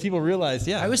 See, as people realize,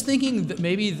 yeah. I was thinking that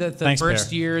maybe that the Thanks, first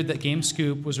Bear. year that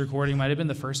GameScoop was recording might have been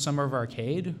the first summer of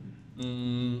arcade.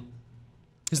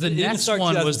 Because the It didn't next start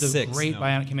one was the 2006, great no.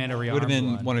 Bionic Commando Rearmed It would have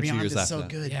been one. 1 or 2 Beyond years is after so that.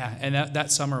 good. Yeah, and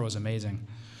that summer was amazing.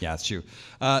 Yeah, that's true.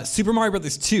 Super Mario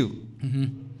Brothers 2.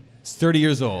 It's 30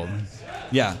 years old.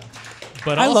 Yeah.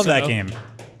 But I love also- that game.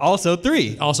 Also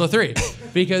 3. Also 3.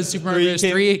 Because Super Mario 3 Bros.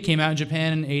 came- 3 came out in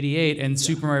Japan in '88, and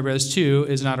Super Mario Bros. 2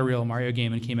 is not a real Mario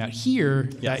game and came out here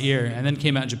that year, and then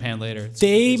came out in Japan later. It's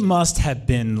They crazy. must have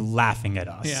been laughing at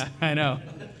us. Yeah, I know.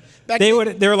 They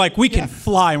were like, we can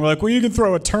fly, and we're like, well, you can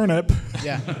throw a turnip.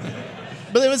 Yeah.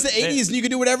 But it was the 80s and you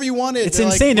could do whatever you wanted. It's They're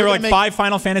insane. They we're were gonna like make- 5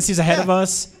 Final Fantasies ahead of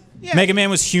us. Yeah. Mega Man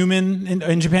was human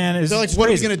in Japan. They're like, It's what are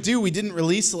we crazy. going to do? We didn't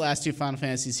release the last 2 Final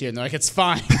Fantasies here. And they're like, it's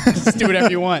fine. Just do whatever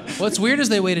you want. What's weird is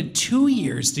they waited 2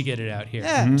 years to get it out here.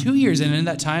 Yeah. 2 years, and in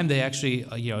that time they actually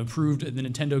improved the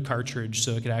Nintendo cartridge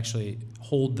so it could actually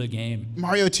hold the game.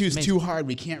 Mario 2 is too hard.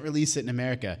 We can't release it in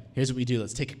America. Here's what we do.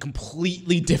 Let's take a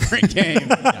completely different game.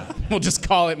 We'll just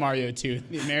call it Mario 2.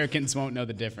 The Americans won't know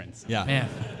the difference. Yeah. Man,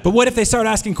 But what if they start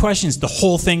asking questions? The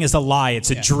whole thing is a lie.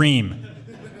 It's a dream.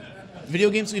 Video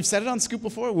games, we've said it on Scoop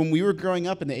before. When we were growing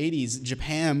up in the 80s,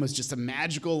 Japan was just a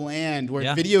magical land where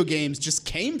Yeah. video games just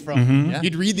came from. Yeah.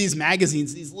 You'd read these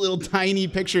magazines, these little tiny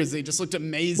pictures. They just looked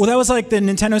amazing. Well, that was like the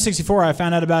Nintendo 64. I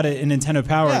found out about it in Nintendo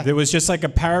Power. Yeah. There was just like a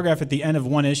paragraph at the end of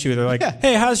one issue. They're like, Yeah.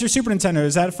 hey, how's your Super Nintendo?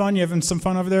 Is that fun? You having some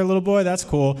fun over there, little boy? That's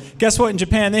cool. Guess what? In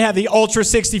Japan, they have the Ultra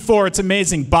 64. It's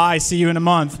amazing. Bye. See you in a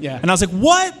month. Yeah. And I was like,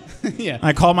 what? Yeah. And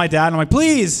I called my dad and I'm like,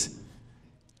 please,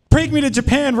 bring me to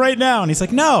Japan right now. And he's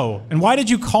like, no. And why did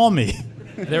you call me?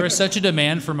 there was such a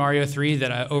demand for Mario 3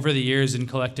 that over the years in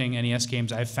collecting NES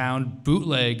games, I've found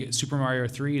bootleg Super Mario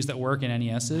 3s that work in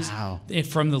NESs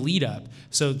from the lead up.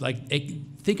 So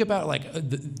think about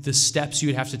the steps you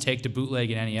would have to take to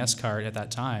bootleg an NES card at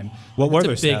that time. What were It's a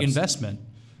those big steps? investment.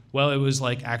 Well, it was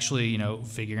like actually,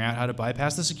 figuring out how to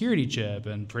bypass the security chip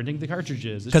and printing the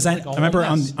cartridges. It's Because just I like all remember a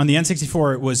mess. on the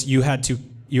N64, it was you had to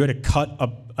cut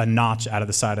a notch out of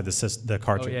the side of the Oh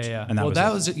cartridge. yeah. And that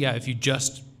was it. was if you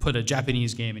just put a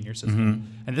Japanese game in your system,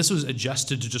 and this was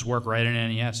adjusted to just work right in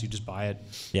NES. You just buy it.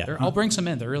 Yeah. I'll bring some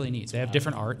in. They're really neat. They have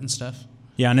different art and stuff.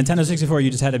 Yeah, on Nintendo 64,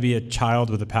 you just had to be a child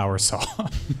with a power saw.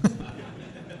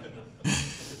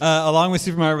 Along with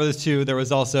Super Mario Brothers 2, there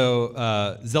was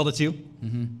also Zelda 2.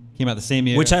 Came out the same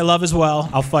year. Which I love as well.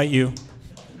 I'll fight you.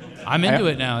 I'm into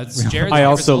it now. It's Jared's I favorite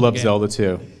also love game. Zelda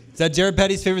too. Is that Jared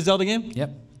Petty's favorite Zelda game?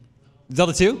 Yep.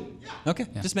 Zelda 2? Okay,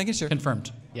 just making sure.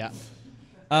 Confirmed. Yeah.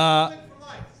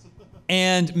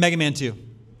 And Mega Man 2.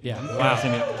 Yeah. Wow.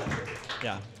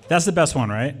 Yeah. That's the best one,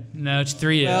 right? No, it's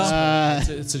 3 is.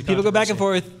 It's a People go back and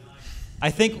controversy. forth. I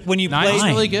think when you Nine's play,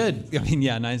 really good. I mean,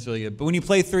 yeah, 9's really good. But when you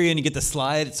play 3 and you get the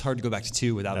slide, it's hard to go back to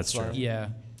 2 without That's the slide. true. Yeah.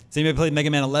 Has anybody played Mega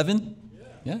Man 11?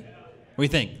 Yeah. What do you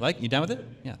think? Like, you down with it?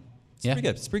 Yeah. It's pretty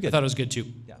good. It's pretty I good. thought it was good too.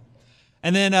 Yeah.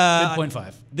 And then Good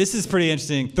 0.5. this is pretty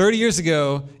interesting. 30 years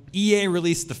ago, EA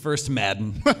released the first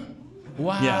Madden.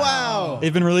 Wow. Yeah. Wow.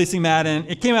 They've been releasing Madden.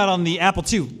 It came out on the Apple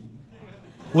II.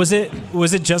 Was it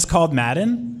just called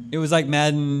Madden? It was like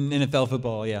Madden NFL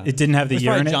football, yeah. It didn't have the It was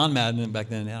year probably in it? John Madden back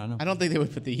then. I don't know. I don't think they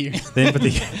would put the year. They didn't put the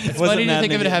It's funny to Madden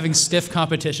think of it again. having stiff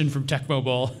competition from Tecmo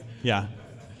Bowl. Yeah.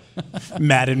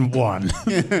 Madden 1.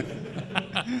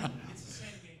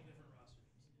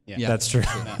 Yeah. That's true.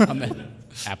 On the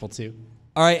Apple II.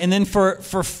 All right, and then for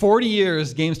 40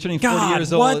 years, games turning 40 God,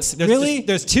 years old. what? Really?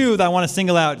 There's 2 that I want to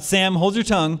single out. Sam, hold your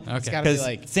tongue. Okay. gotta be Because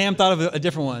like- Sam thought of a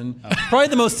different one. Probably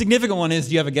the most significant one is,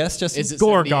 do you have a guess, Justin? Is it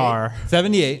Gorgar.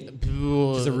 78. Which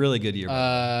is a really good year.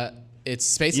 It's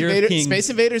Space Year of Invaders. Kings. Space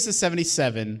Invaders is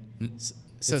 77.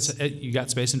 So You got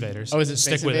Space Invaders. oh, is it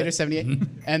Stick Space with Invaders it. 78?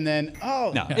 And then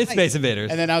no, it's Space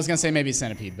Invaders. And then I was gonna say maybe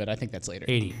Centipede, but I think that's later.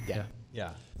 80. Yeah. yeah.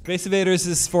 Space Invaders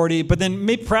is 40, but then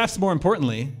maybe perhaps more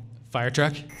importantly, Fire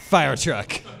Truck. Fire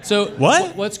Truck. So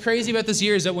What? What's crazy about this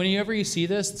year is that whenever you see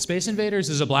this, Space Invaders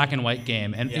is a black and white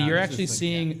game, and Yeah, you're it's actually just like,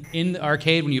 seeing in the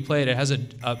arcade when you play it, it has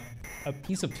a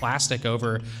piece of plastic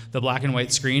over the black and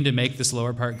white screen to make this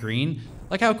lower part green.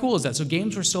 Like, how cool is that? So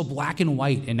games were still black and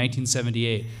white in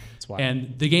 1978. wild.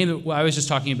 And the game that I was just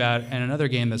talking about, and another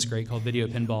game that's great called Video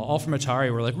Pinball, all from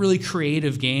Atari, were like really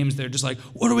creative games. They're just like,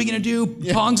 what are we gonna do?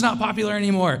 Pong's not popular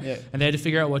anymore. Yeah. And they had to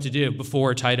figure out what to do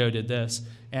before Taito did this.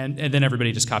 And then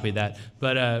everybody just copied that.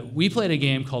 But we played a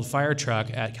game called Fire Truck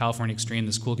at California Extreme,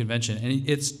 this cool convention. And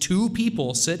it's 2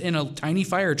 people sit in a tiny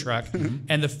fire truck,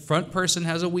 and the front person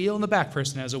has a wheel and the back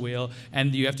person has a wheel.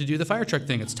 And you have to do the fire truck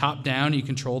thing. It's top down. You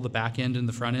control the back end and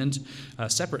the front end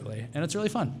separately. And it's really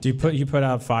fun. Do you put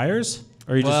out fires?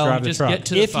 Or you just Well, drive the Just truck? get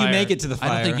to the If you fire. make it to the I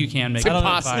don't fire. think you can make I it to don't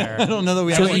the know. fire. I don't know that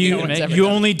we I have don't So think you, no one's ever you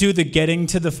done only do the getting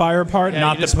to the fire part, Yeah,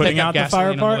 not you the just putting pick up out the fire gasoline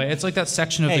on the part? way. It's like that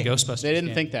section of Hey, the Ghostbusters. They didn't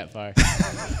game. think that far.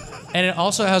 And it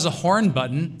also has a horn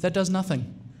button that does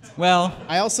nothing. Well,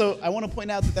 I want to point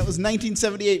out that was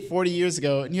 1978, 40 years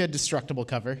ago, and you had destructible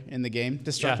cover in the game,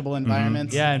 destructible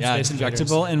environments. Yeah, and yeah, Space Invaders.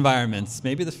 destructible environments.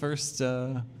 Maybe the first,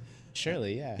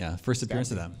 Surely, yeah. first appearance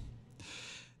of them.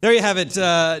 There you have it.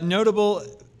 Notable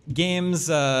games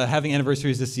having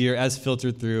anniversaries this year as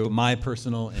filtered through my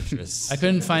personal interests. I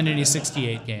couldn't find any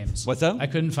 68 games. What's that? I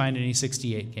couldn't find any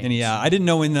 68 games. And yeah, I didn't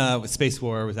know when Space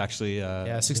War was actually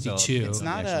 62. It's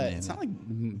not actual name. it's not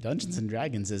like Dungeons and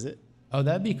Dragons, is it? Oh,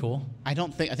 that'd be cool. I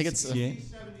think it's 68?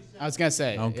 I was gonna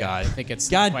say. Oh yeah, God! I think it's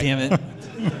God quite- damn it!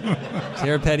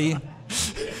 Sarah Petty.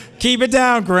 Keep it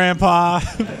down, Grandpa.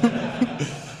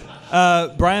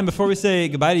 Brian, before we say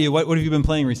goodbye to you, what have you been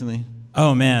playing recently?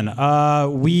 Oh man,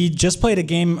 we just played a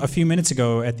game a few minutes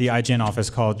ago at the IGN office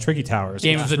called Tricky Towers.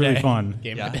 Game It of was the really day. fun.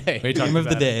 Game Yeah. of the day. What are you talking Game of the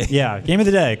about? day. Yeah, game of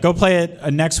the day. Go play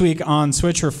it next week on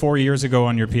Switch or 4 years ago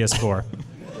on your PS4.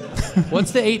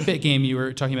 What's the 8-bit game you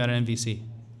were talking about on MVC?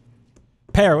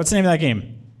 Pear, what's the name of that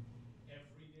game?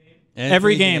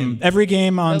 Every game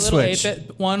on That little Switch.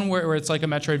 8-bit one where it's like a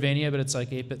Metroidvania, but it's like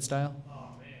 8-bit style?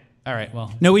 All right,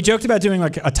 well. No, we joked about doing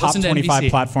like a top Listen to 25 NBC.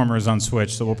 platformers on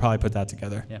Switch, so we'll probably put that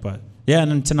together. Yeah. But yeah,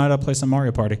 and then tonight I'll play some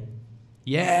Mario Party.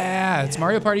 Yeah, it's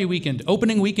Mario Party weekend.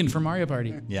 Opening weekend for Mario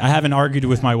Party. Yeah. I haven't argued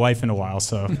with my wife in a while,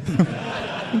 so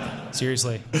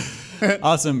Seriously.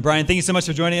 Awesome, Brian. Thank you so much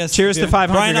for joining us. cheers to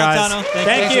 500, Brian guys. Altano,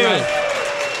 Thank you. you.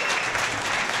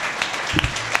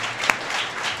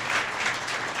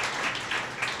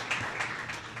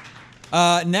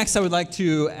 Next, I would like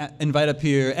to invite up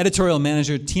here editorial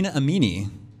manager Tina Amini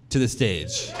to the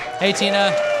stage. Hey,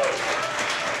 Tina.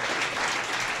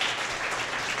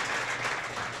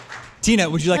 Tina,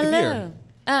 would you like a Hello. beer?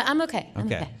 I'm okay. I'm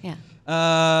Okay. okay.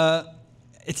 Yeah.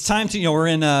 It's time to, we're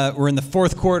in the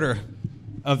fourth quarter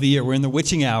of the year. We're in the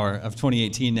witching hour of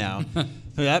 2018 now.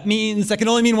 So that can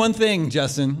only mean one thing,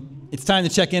 Justin. It's time to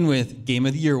check in with Game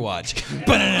of the Year Watch.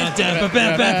 I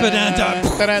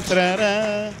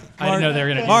didn't know they were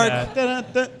going to do Mark.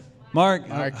 that. Mark.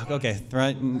 Okay,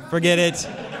 right. Forget it.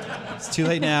 It's too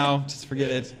late now. Just forget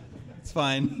it. It's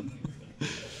fine.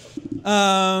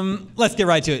 Let's get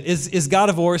right to it. Is God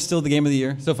of War still the game of the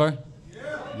year so far?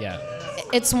 Yeah.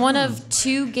 It's one of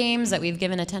 2 games that we've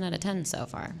given a 10 out of 10 so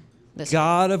far. This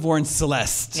God of War and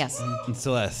Celeste. Yes. And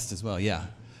Celeste as well, yeah.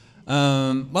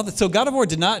 So God of War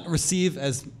did not receive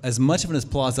as much of an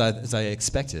applause as I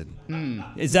expected.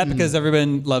 Is that because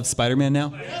everyone loves Spider-Man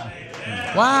now?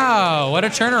 Wow, what a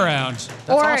turnaround. That's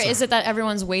or awesome. is it that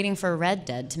everyone's waiting for Red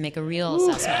Dead to make a real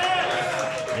assessment?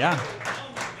 Yeah.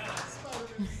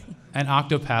 And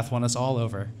Octopath won us all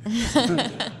over.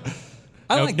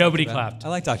 Nobody clapped. I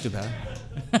liked Octopath.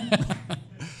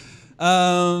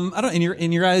 I don't.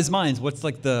 In your guys' minds, what's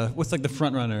like the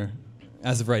front runner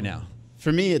as of right now?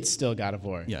 For me, it's still God of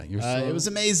War. Yeah, it was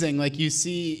amazing. Like, you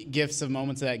see gifs of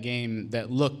moments of that game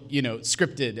that look,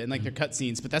 scripted and like they're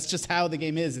cutscenes, but that's just how the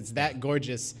game is. It's that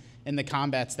gorgeous, and the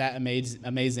combat's that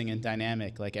amazing and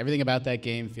dynamic. Like, everything about that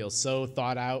game feels so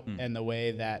thought out, and the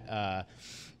way that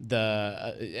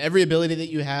every ability that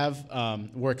you have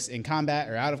works in combat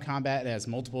or out of combat. It has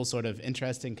multiple sort of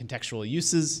interesting contextual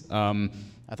uses.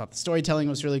 I thought the storytelling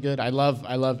was really good. I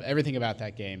love everything about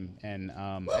that game, and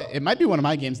it might be one of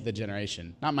my games of the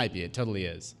generation. Not might be, it totally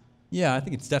is. Yeah, I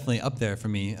think it's definitely up there for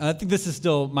me. I think this is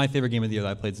still my favorite game of the year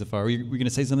that I played so far. Were you going to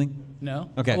say something? No.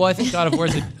 Okay. Well, I think God of War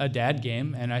is a dad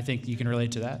game, and I think you can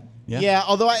relate to that. Yeah,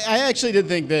 although I actually did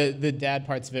think the dad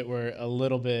parts of it were a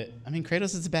little bit. I mean,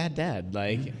 Kratos is a bad dad.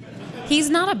 Like, He's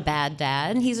not a bad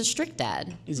dad. He's a strict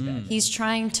dad. he's bad. He's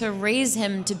trying to raise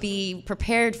him to be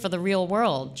prepared for the real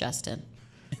world, Justin.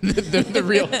 the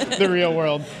real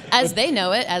world. As they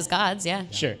know it, as gods, yeah.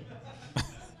 Sure.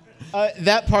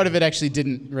 That part of it actually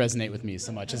didn't resonate with me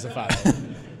so much as a father.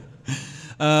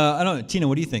 I don't know, Tina.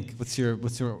 What do you think? What's your?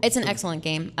 It's an excellent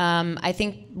game. I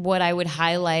think what I would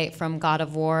highlight from God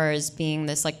of War as being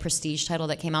this like prestige title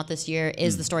that came out this year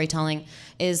is the storytelling,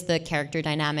 is the character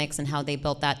dynamics and how they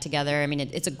built that together. I mean,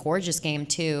 it's a gorgeous game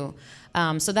too.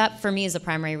 So that for me is the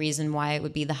primary reason why it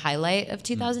would be the highlight of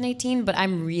 2018. But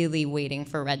I'm really waiting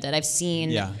for Red Dead. I've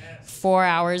seen 4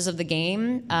 hours of the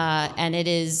game, and it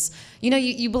is.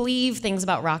 You believe things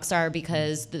about Rockstar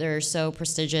because they're so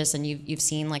prestigious, and you've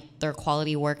seen like their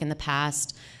quality work in the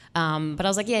past. But I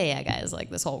was like, yeah, guys, like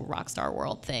this whole Rockstar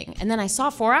World thing. And then I saw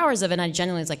 4 hours of it, and I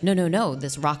genuinely was like, no,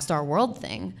 this Rockstar World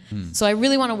thing. So I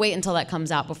really want to wait until that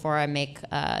comes out before I make,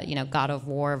 God of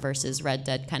War versus Red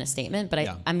Dead kind of statement. But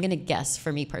I'm going to guess,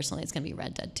 for me personally, it's going to be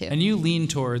Red Dead 2. And you lean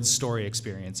towards story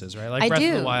experiences, right? Like I Breath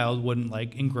do. of the Wild wouldn't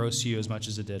like engross you as much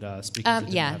as it did us because it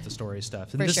didn't have the story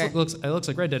stuff. And For this sure. looks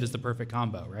like Red Dead is the perfect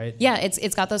combo, right? Yeah,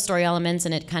 it's got those story elements,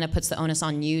 and it kind of puts the onus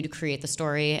on you to create the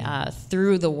story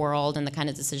through the world and the kind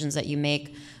of decisions that you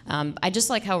make. I just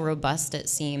like how robust it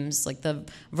seems, like the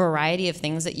variety of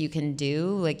things that you can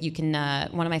do. Like you can,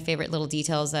 one of my favorite little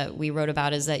details that we wrote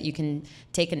about is that you can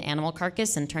take an animal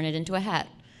carcass and turn it into a hat.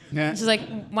 Yeah. It's like,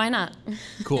 why not?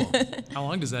 Cool. How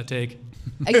long does that take?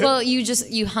 Well,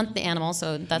 you hunt the animal,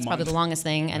 so that's probably the longest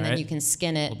thing, and then Right. you can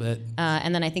skin it, A little bit.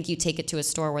 and then I think you take it to a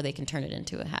store where they can turn it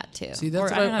into a hat too. See,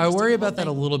 that's Or, what don't know, I just worry whole about that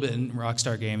a thing. little bit in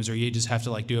Rockstar games, where you just have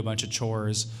to like do a bunch of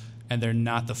chores, and they're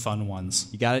not the fun ones.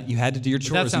 You got it. You had to do your that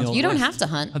chores. in sounds- the old You don't West. have to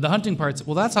hunt. The hunting parts,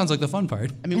 well, that sounds like the fun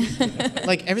part. I mean,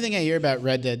 like everything I hear about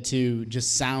Red Dead 2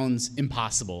 just sounds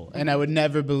impossible, and I would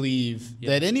never believe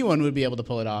that anyone would be able to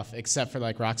pull it off, except for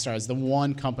like Rockstar is the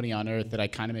one company on earth that I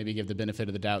kind of maybe give the benefit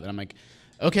of the doubt. That I'm like,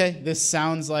 okay, this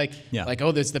sounds like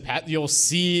there's the path. You'll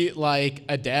see like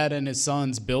a dad and his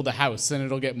sons build a house, and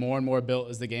it'll get more and more built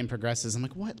as the game progresses. I'm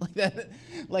like, what? Like that?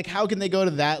 Like how can they go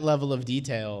to that level of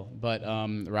detail? But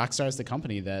Rockstar is the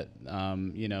company that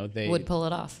they Would pull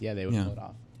it off. Yeah, they would pull it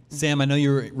off. Sam, I know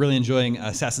you're really enjoying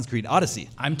Assassin's Creed Odyssey.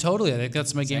 I think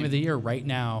that's my game of the year right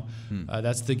now.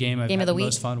 That's the game I've Game had of the the week?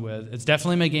 most fun with. It's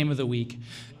definitely my game of the week.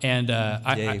 And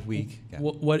Week. Yeah.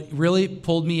 What really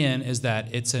pulled me in is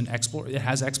that it's it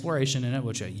has exploration in it,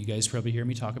 which you guys probably hear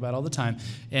me talk about all the time.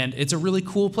 And it's a really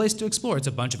cool place to explore. It's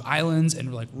a bunch of islands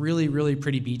and like really, really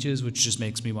pretty beaches, which just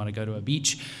makes me want to go to a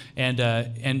beach.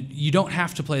 And you don't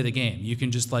have to play the game. You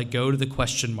can just like go to the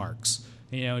question marks.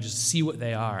 Just see what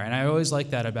they are. And I always like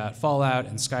that about Fallout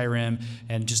and Skyrim,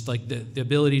 and just like the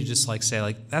ability to just like say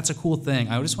like, that's a cool thing.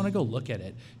 I just want to go look at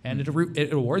it. And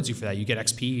it rewards you for that. You get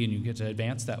XP and you get to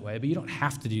advance that way, but you don't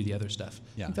have to do the other stuff.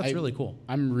 Yeah. I think that's really cool.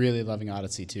 I'm really loving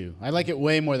Odyssey too. I like it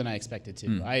way more than I expected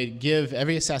to. I give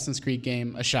every Assassin's Creed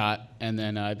game a shot, and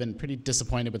then I've been pretty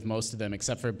disappointed with most of them,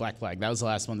 except for Black Flag. That was the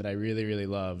last one that I really, really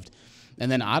loved. And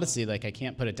then Odyssey, like I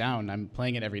can't put it down. I'm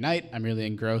playing it every night. I'm really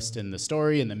engrossed in the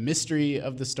story and the mystery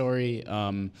of the story.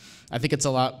 I think it's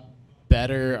a lot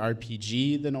better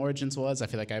RPG than Origins was. I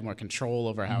feel like I have more control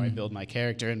over how I build my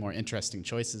character and more interesting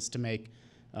choices to make.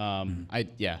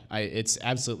 It's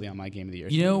absolutely on my game of the year.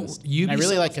 list. And I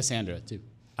really like Cassandra too.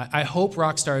 I hope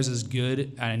Rockstar is as good,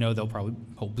 and I know they'll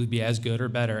hopefully be as good or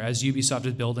better as Ubisoft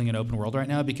is building an open world right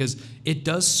now, because it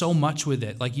does so much with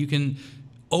it. Like you can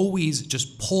always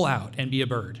just pull out and be a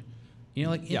bird. You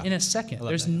know, like in a second.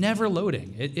 There's never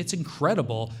loading. It's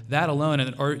incredible, that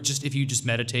alone. Or just if you just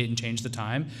meditate and change the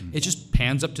time, it just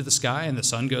pans up to the sky and the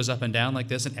sun goes up and down like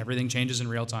this and everything changes in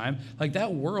real time. Like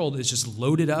that world is just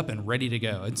loaded up and ready to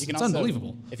go. It's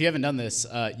unbelievable. If you haven't done this,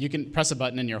 you can press a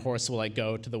button and your horse will like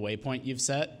go to the waypoint you've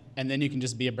set. And then you can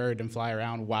just be a bird and fly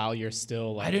around while you're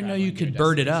still like. I didn't know you could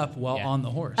bird it up while on the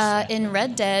horse. In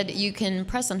Red Dead, you can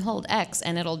press and hold X,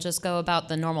 and it'll just go about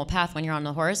the normal path when you're on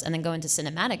the horse, and then go into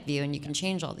cinematic view, and you can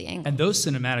change all the angles. And those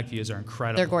cinematic views are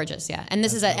incredible. They're gorgeous, yeah. And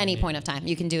this is at any point of time.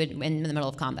 You can do it in the middle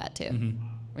of combat too,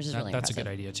 which is really That's impressive. a good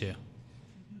idea too.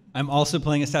 I'm also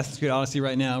playing Assassin's Creed Odyssey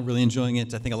right now, really enjoying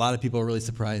it. I think a lot of people are really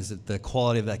surprised at the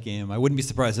quality of that game. I wouldn't be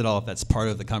surprised at all if that's part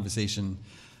of the conversation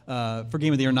for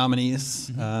Game of the Year nominees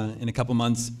in a couple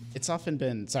months. It's often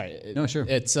been, No, sure.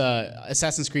 It's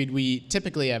Assassin's Creed. We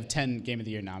typically have 10 Game of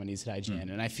the Year nominees at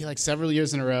IGN, and I feel like several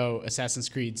years in a row, Assassin's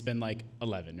Creed's been like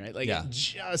 11, right? Like it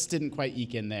just didn't quite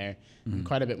eke in there. I'm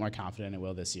quite a bit more confident it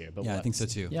will this year. But Yeah, I think so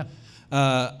too. Yeah.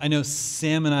 I know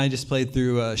Sam and I just played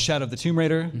through Shadow of the Tomb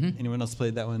Raider. Anyone else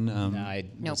played that one?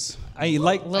 Nope. I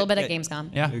like A little bit at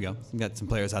Gamescom. Yeah. There you go. We got some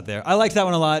players out there. I like that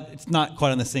one a lot. It's not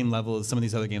quite on the same level as some of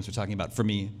these other games we're talking about for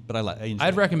me, but I enjoy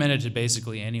I'd it. recommend it to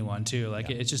basically anyone too. Like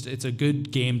it's a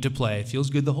good game to play. It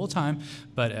feels good the whole time,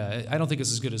 but I don't think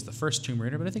it's as good as the first Tomb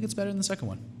Raider, but I think it's better than the second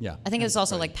one. Yeah. I think it's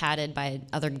also like padded by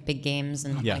other big games,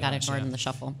 and Yeah. I got ignored in the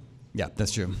shuffle. Yeah,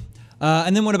 that's true.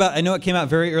 And then what about, I know it came out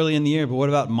very early in the year, but what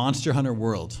about Monster Hunter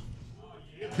World?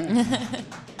 You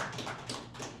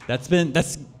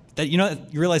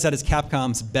realize that is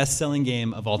Capcom's best-selling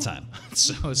game of all time.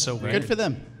 So weird. good for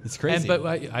them. It's crazy. But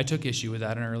I took issue with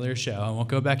that in an earlier show. I won't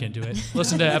go back into it.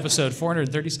 Listen to episode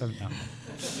 437.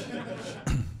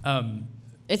 No.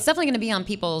 It's definitely going to be on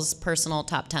people's personal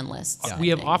top 10 lists. We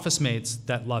have I think. office mates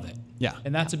that love it. Yeah.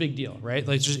 And that's a big deal, right?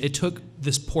 Like it took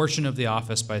this portion of The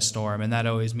Office by storm, and that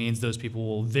always means those people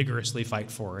will vigorously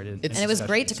fight for it. And it was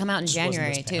great to come out in Just wasn't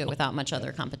January, this too, panel. without much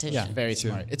other competition. Yeah. Very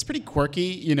smart. It's pretty quirky.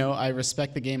 You know, I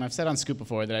respect the game. I've said on Scoop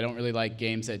before that I don't really like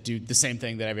games that do the same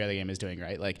thing that every other game is doing,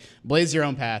 right? Like blaze your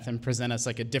own path and present us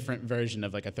like a different version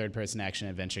of like a third-person action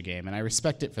adventure game, and I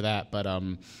respect it for that. But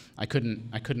I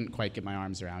couldn't quite get my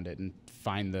arms around it and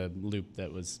find the loop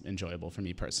that was enjoyable for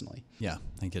me personally. Yeah,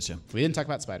 I get you. We didn't talk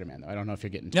about Spider-Man though. I don't know if you're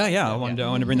getting to Yeah, I wanted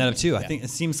to bring that up too. I Yeah. think it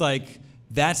seems like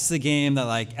that's the game that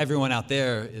like everyone out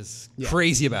there is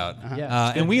crazy about.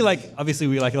 Yeah, and we obviously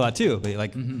we like it a lot too, but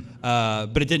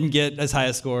but it didn't get as high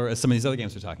a score as some of these other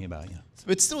games we're talking about. Yeah.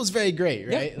 It still was very great,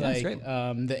 right? Yeah, it's great.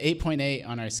 The 8.8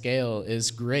 on our scale is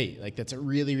great. Like that's a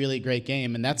really, really great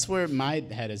game, and that's where my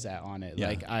head is at on it. Yeah.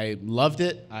 Like I loved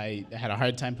it. I had a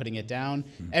hard time putting it down.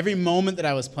 Every moment that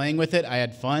I was playing with it, I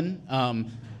had fun.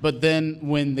 But then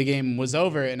when the game was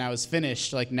over and I was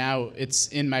finished, like now it's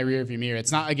in my rearview mirror.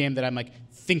 It's not a game that I'm like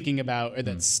thinking about or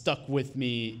that stuck with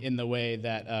me in the way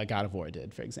that God of War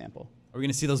did, for example. Are we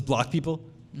gonna see those block people?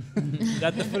 Is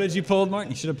that the footage you pulled, Martin?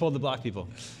 You should have pulled the block people.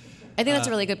 I think that's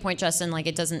a really good point, Justin. Like,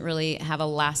 it doesn't really have a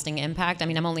lasting impact. I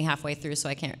mean, I'm only halfway through, so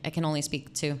I can only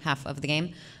speak to half of the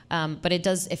game. But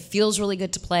it feels really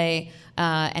good to play,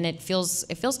 and it feels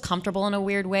comfortable in a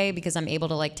weird way because I'm able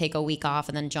to like take a week off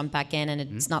and then jump back in, and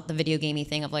it's not the video gamey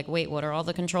thing of like, wait, what are all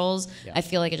the controls? Yeah. I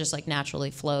feel like it just like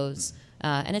naturally flows,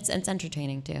 and it's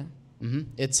entertaining too.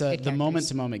 It's the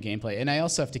moment-to-moment gameplay, and I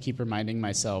also have to keep reminding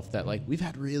myself that like we've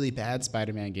had really bad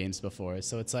Spider-Man games before,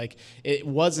 so it's like it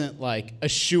wasn't like a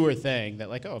sure thing that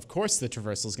like, oh, of course the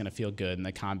traversal is going to feel good and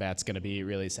the combat's going to be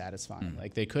really satisfying.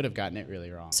 Like they could have gotten it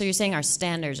really wrong. So you're saying our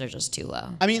standards are just too low?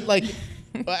 I mean, like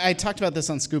I talked about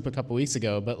this on Scoop a couple weeks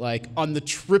ago, but like on the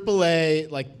AAA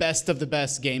like best of the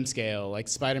best game scale, like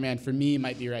Spider-Man for me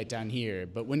might be right down here,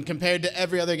 but when compared to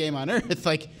every other game on Earth,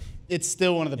 like it's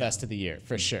still one of the best of the year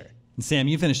for sure. And Sam,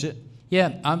 you finished it.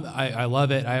 Yeah, I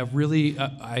love it.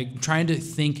 I'm trying to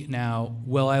think now,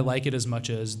 will I like it as much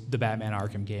as the Batman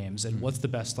Arkham games? And what's the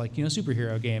best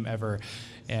superhero game ever?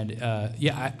 And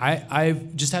I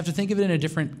just have to think of it in a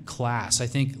different class. I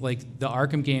think like the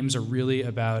Arkham games are really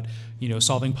about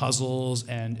solving puzzles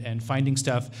and finding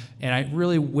stuff. And I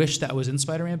really wish that was in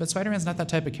Spider-Man, but Spider-Man's not that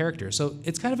type of character. So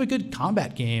it's kind of a good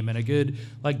combat game and a good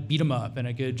like beat 'em up and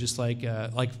a good just like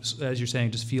as you're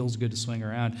saying, just feels good to swing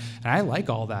around. And I like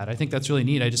all that. I think that's really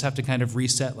neat. I just have to kind of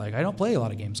reset. Like I don't play a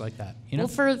lot of games like that. Well,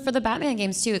 for the Batman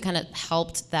games too, it kind of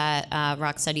helped that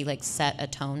Rocksteady like set a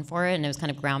tone for it, and it was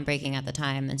kind of groundbreaking at the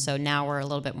time. time. And so now we're a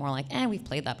little bit more like, we've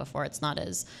played that before. It's not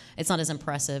as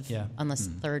impressive on this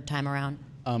third time around.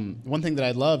 One thing that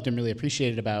I loved and really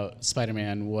appreciated about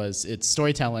Spider-Man was its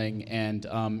storytelling, and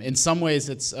in some ways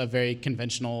it's a very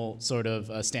conventional sort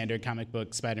of standard comic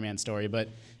book Spider-Man story, but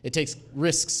it takes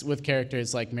risks with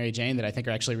characters like Mary Jane that I think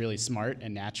are actually really smart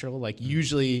and natural. Like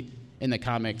usually in the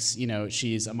comics,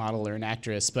 she's a model or an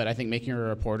actress, but I think making her a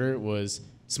reporter was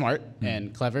smart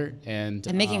and clever,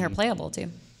 and making her playable too.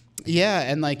 Yeah,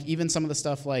 and like even some of the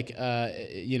stuff like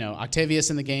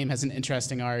Octavius in the game has an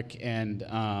interesting arc, and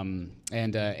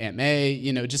Aunt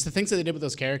May, just the things that they did with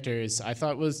those characters, I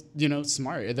thought was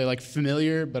smart. They're like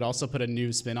familiar, but also put a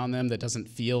new spin on them that doesn't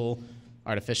feel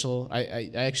artificial.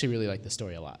 I actually really like the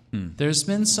story a lot. There's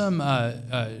been some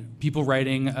people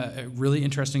writing really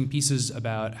interesting pieces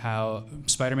about how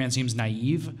Spider-Man seems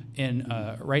naive in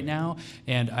right now,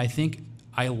 and I think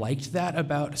I liked that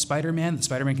about Spider-Man, that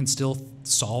Spider-Man can still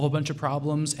solve a bunch of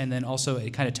problems, and then also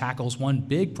it kind of tackles one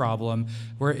big problem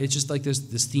where it's just like there's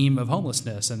this theme of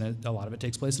homelessness, and a lot of it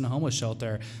takes place in a homeless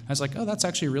shelter. I was like, oh, that's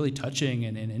actually really touching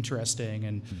and interesting,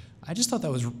 and I just thought it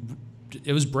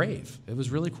was brave. It was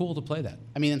really cool to play that.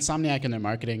 I mean, Insomniac and their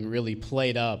marketing really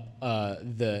played up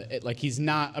he's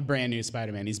not a brand new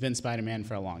Spider-Man. He's been Spider-Man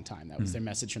for a long time. That was their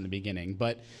message from the beginning.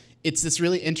 But it's this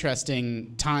really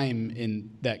interesting time in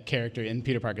that character in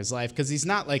Peter Parker's life, because he's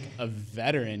not like a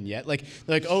veteran yet. Like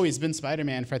they're like, oh, he's been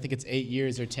Spider-Man for I think it's 8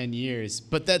 years or 10 years,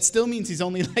 but that still means he's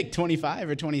only like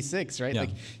 25 or 26, right? Yeah. Like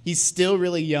he's still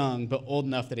really young, but old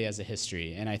enough that he has a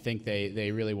history. And I think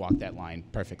they really walked that line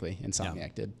perfectly.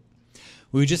 Insomniac did.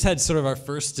 We just had sort of our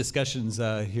first discussions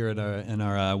here in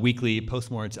our weekly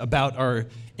postmorts about our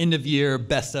end-of-year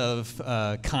best-of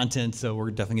content, so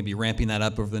we're definitely going to be ramping that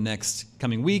up over the next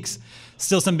coming weeks.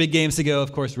 Still some big games to go.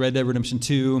 Of course, Red Dead Redemption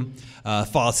 2,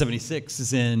 Fallout 76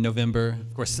 is in November.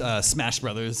 Of course, Smash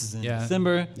Brothers is in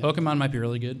December. Pokemon might be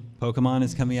really good. Pokemon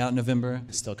is coming out in November.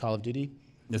 Still Call of Duty.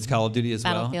 It's Call of Duty as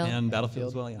well. And Battlefield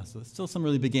as well, yeah. So still some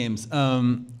really big games.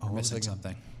 We're missing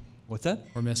something. What's that?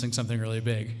 We're missing something really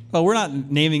big. Well, we're not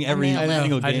naming every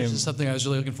single game. It's just something I was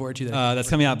really looking forward to. That's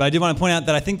coming out. But I do want to point out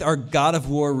that I think our God of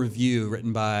War review,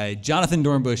 written by Jonathan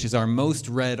Dornbush, is our most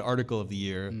read article of the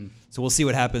year. So we'll see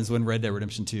what happens when Red Dead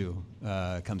Redemption 2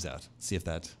 comes out. See if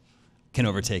that can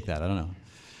overtake that. I don't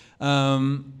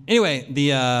know. Anyway,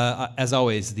 as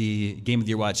always, the Game of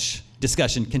the Year Watch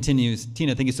discussion continues.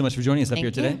 Tina, thank you so much for joining us up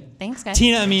here today. Thanks, guys.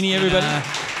 Tina Amini, everybody.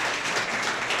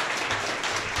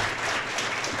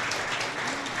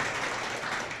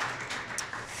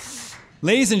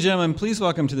 Ladies and gentlemen, please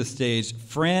welcome to the stage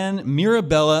Fran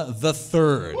Mirabella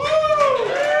III.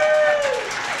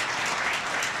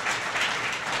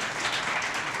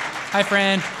 Hi,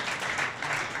 Fran.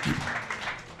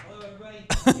 Hello, everybody.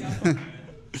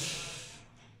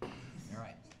 All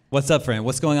right. What's up, Fran?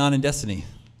 What's going on in Destiny?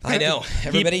 I know.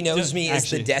 Everybody knows me as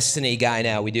the Destiny guy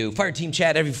now. We do Fire Team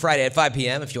Chat every Friday at 5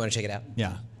 p.m. if you want to check it out.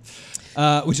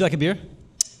 Yeah. Would you like a beer?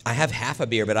 I have half a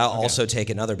beer, but I'll also take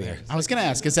another beer. I was going to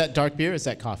ask, is that dark beer or is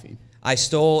that coffee? I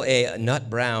stole a nut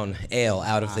brown ale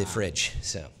out of the fridge.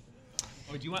 So,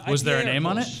 Was there a name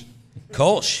on it?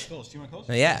 Kolsch. Do you want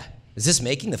Kolsch? Yeah. Is this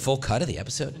making the full cut of the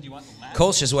episode?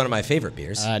 Kolsch is one of my favorite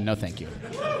beers. No, thank you.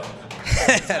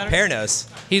 Pear nose.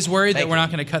 He's worried Thank that we're you. not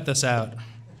going to cut this out.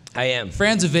 I am.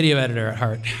 Fran's a video editor at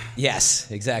heart. Yes,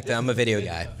 exactly. I'm a video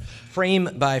guy. Frame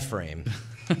by frame.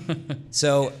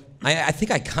 So, I think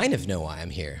I kind of know why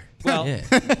I'm here. Well, Yeah.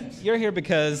 you're here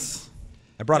because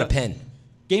I brought a pen.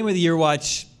 Game of the Year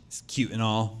Watch is cute and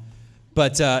all,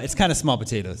 but it's kind of small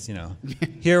potatoes, you know.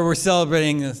 Here we're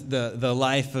celebrating the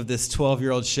life of this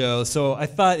 12-year-old show, so I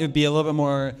thought it would be a little bit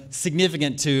more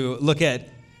significant to look at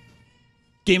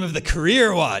Game of the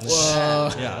Career Watch. Whoa.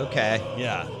 Yeah, okay.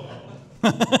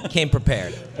 Yeah. Came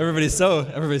prepared. Everybody's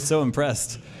so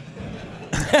impressed.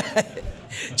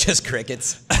 Just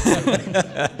crickets.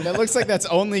 That looks like that's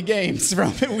only games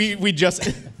from we just.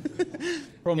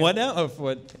 From what now? Oh, for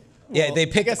what? Yeah, they I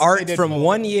picked guess art they did from both.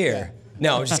 1 year.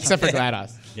 No, just Except for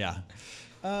GLaDOS. Yeah.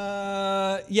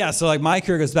 Yeah, so like my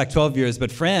career goes back 12 years,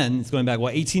 but Fran is going back,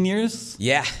 what, 18 years?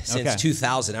 Yeah, since Okay.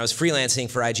 2000. I was freelancing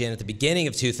for IGN at the beginning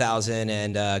of 2000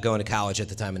 and going to college at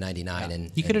the time of 99.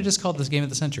 And You could have just called this Game of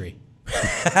the Century.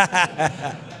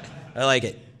 I like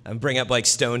it. I'm bringing up like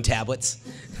stone tablets.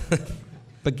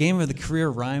 But Game of the Career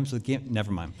rhymes with game.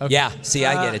 Never mind. Okay. Yeah, see,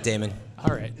 I get it, Damon.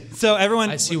 All right. So everyone,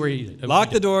 I see where you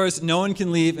lock the doors. No one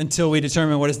can leave until we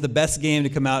determine what is the best game to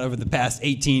come out over the past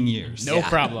 18 years. No Yeah.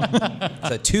 problem.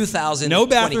 So 2000. No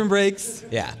bathroom breaks.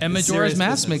 Yeah, And Majora's Serious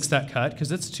Mask business. makes that cut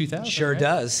because it's 2000. sure right?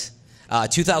 does.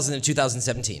 2000 and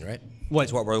 2017, right? What?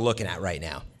 That's what we're looking at right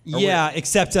now. Yeah,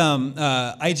 except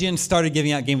IGN started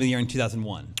giving out Game of the Year in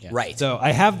 2001. Yeah. Right. So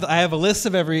I have a list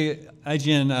of every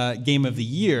IGN Game of the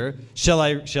Year. Shall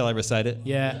I recite it?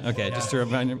 Yeah. Okay, Yeah. just to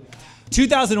remind you.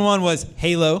 2001 was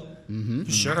Halo.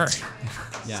 Sure.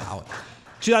 Yeah. Solid.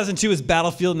 2002 was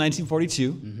Battlefield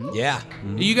 1942. Yeah.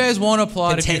 You guys won't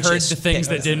applaud if you heard Contentious the things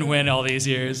pick. that didn't win all these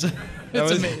years. That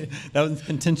was, amazing. that was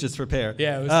contentious for Pear.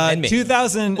 Yeah, it was- And me.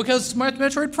 2000. Because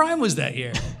Metroid Prime was that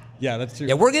year. Yeah, that's true.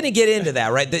 Yeah, we're going to get into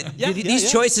that, right? Yeah, These yeah.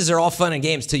 choices are all fun and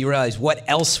games till you realize what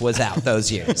else was out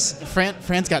those years.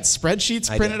 Fran's got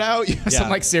spreadsheets I printed do. out. You have some Yeah.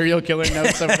 like serial killer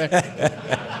notes over there.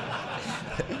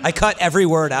 I cut every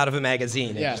word out of a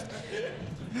magazine. Yeah.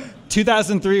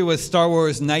 2003 was Star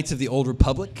Wars Knights of the Old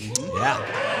Republic. Yeah.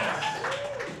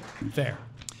 Fair.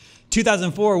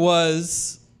 2004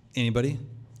 was anybody?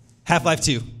 Half-Life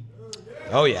 2.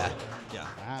 Oh, yeah. Yeah.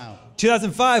 Wow.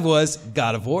 2005 was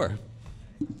God of War,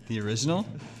 the original.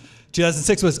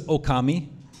 2006 was Okami.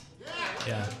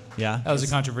 Yeah. Yeah. That was a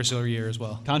controversial year as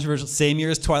well. Controversial. Same year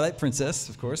as Twilight Princess,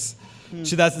 of course.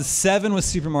 2007 was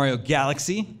Super Mario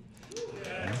Galaxy.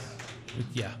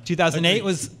 Yeah. 2008 Agreed.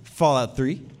 was Fallout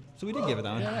 3. So we did give it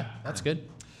that one. Yeah, that's good.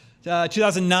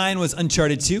 2009 was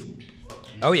Uncharted 2.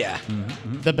 Oh, yeah.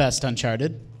 The best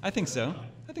Uncharted. I think so.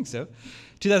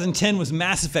 2010 was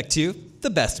Mass Effect 2, the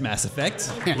best Mass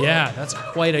Effect. Yeah, that's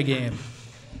quite a game.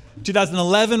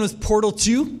 2011 was Portal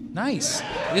 2. Nice.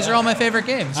 These are all my favorite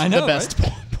games. I know, The best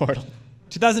right? Portal.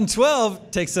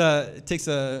 2012 takes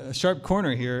a sharp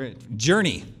corner here.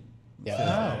 Journey,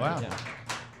 Yeah. Oh, wow.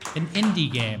 An indie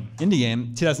game. indie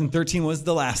game. 2013 was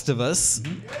The Last of Us.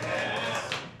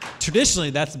 Traditionally,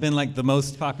 that's been like the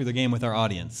most popular game with our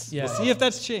audience. Yeah. We'll see if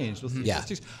that's changed. We'll see if Yeah. that's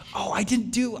changed. Oh,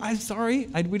 I'm sorry.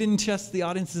 We didn't test the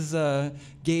audience's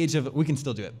gauge of it. We can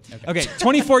still do it. Okay,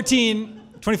 2014,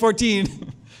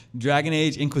 Dragon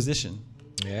Age Inquisition.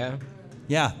 Yeah.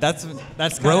 Yeah, that's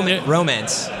kinda,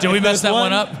 Romance. Did we mess there's that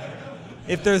one one- up?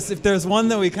 if there's one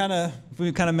that we kind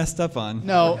of messed up on.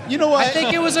 No, you know what? I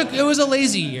think it was a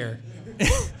lazy year.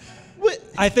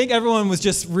 I think everyone was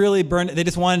just really burned. They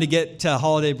just wanted to get to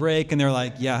holiday break, and they're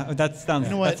like, "Yeah, that sounds.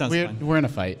 You know what? That sounds fun." We're in a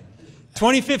fight.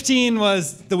 2015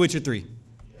 was The Witcher 3.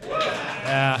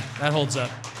 Yeah, that holds up.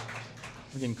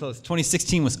 We're getting close.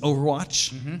 2016 was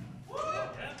Overwatch.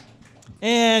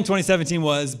 And 2017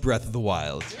 was Breath of the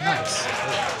Wild. Nice.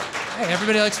 Hey,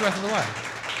 everybody likes Breath of the Wild.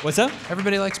 What's up?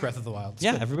 Everybody likes Breath of the Wild. It's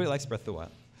Yeah, good. everybody likes Breath of the Wild.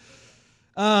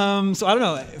 So I don't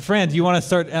know, Fran. Do you want to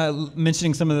start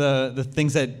mentioning some of the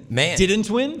things that Man. didn't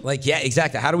win? Like, yeah,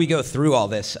 exactly. How do we go through all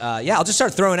this? Yeah, I'll just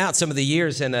start throwing out some of the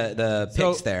years and the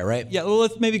picks So, there, right? Yeah. Well,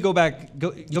 let's maybe go back.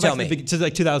 Go tell back me. to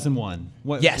like 2001.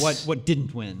 Yes. What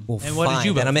didn't win? Well, And what did fine.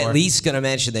 you vote Then I'm for? at least going to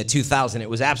mention that 2000, it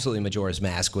was absolutely Majora's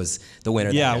Mask was the winner.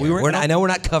 Yeah, that we year. were- I know we're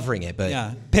not covering it, but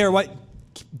Yeah. Pear, what?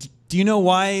 Do you know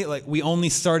why? Like, we only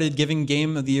started giving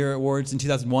Game of the Year awards in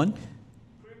 2001.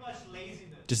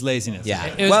 Just laziness.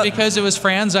 yeah. It was because it was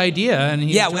Fran's idea, and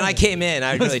he Yeah, when I came in,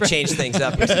 I really changed things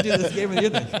up. do this Game of the Year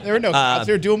thing. There were no cops.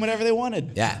 They were doing whatever they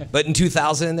wanted. Yeah, but in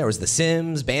 2000, there was The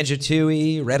Sims,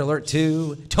 Banjo-Tooie, Red Alert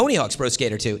 2, Tony Hawk's Pro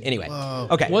Skater 2. Anyway,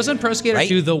 okay. wasn't Pro Skater Right?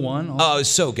 2 the one? Oh, it was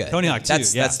so good. Tony Hawk 2,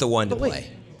 That's yeah. that's the one to But wait,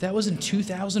 play. that was in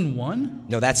 2001.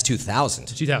 No, that's 2000.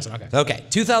 2000. Okay. Okay,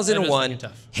 That 2001, does make it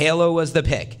tough. Halo was the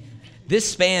pick. This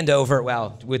spanned over,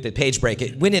 well, with the page break,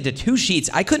 it went into 2 sheets.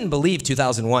 I couldn't believe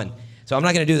 2001. So I'm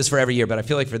not going to do this for every year, but I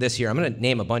feel like for this year, I'm going to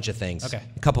name a bunch of things. Okay.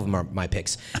 A couple of them are my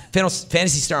picks.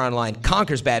 Phantasy Star Online,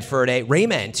 Conker's Bad Fur Day,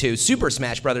 Rayman 2, Super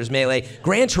Smash Bros. Melee,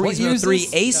 Gran Turismo year is 3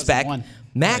 this? A-Spec, 2001.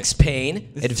 Max Payne,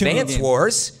 This is too many Advance games.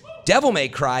 Wars, Devil May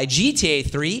Cry,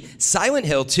 GTA 3, Silent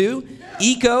Hill 2,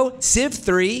 Eco, Civ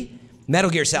 3,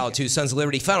 Metal Gear Solid 2, Sons of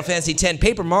Liberty, Final Fantasy 10,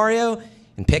 Paper Mario,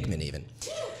 and Pikmin even.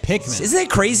 Pikmin. Isn't that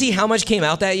crazy how much came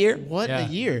out that year? What Yeah. a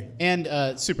year.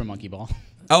 And Super Monkey Ball.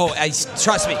 Oh,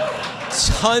 trust me,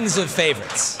 tons of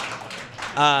favorites.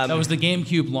 That was the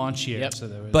GameCube launch year. Yep. So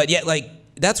there was, But yet, like,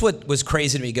 that's what was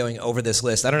crazy to me going over this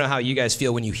list. I don't know how you guys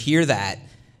feel when you hear that.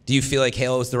 Do you feel like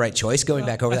Halo was the right choice going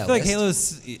back over I that feel like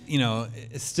list? Halo's,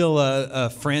 is still a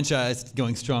franchise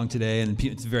going strong today, and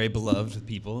it's very beloved with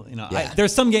people. Yeah.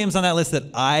 There's some games on that list that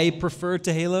I prefer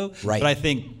to Halo, Right. but I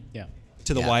think Yeah.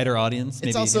 to the Yeah. wider audience, maybe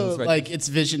It's also Halo's right. like its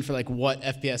vision for like what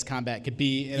FPS combat could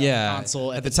be in Yeah. a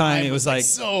console. At the time, it was like-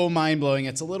 so mind blowing.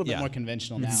 It's a little bit Yeah. more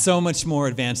conventional now. so much more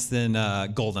advanced than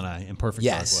GoldenEye and Perfect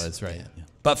Yes. Dark was, right? Yeah.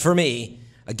 But for me,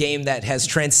 a game that has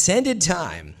transcended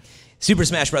time, Super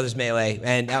Smash Bros. Melee,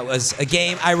 and that was a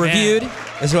game I reviewed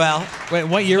as well. Wait,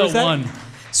 what year was the that? one.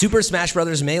 Super Smash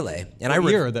Bros. Melee, and What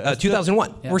year? That-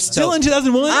 2001. We're still in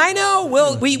 2001. I know.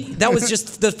 Well, that was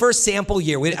just the first sample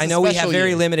year. I know we have special very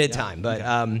year. limited time, but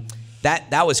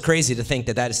that was crazy to think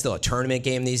that is still a tournament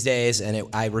game these days. And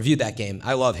I reviewed that game.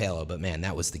 I love Halo, but man,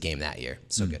 that was the game that year.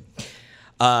 So good.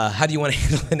 How do you want to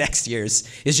handle the next year's?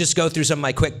 Is just go through some of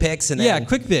my quick picks and then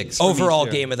quick picks. from overall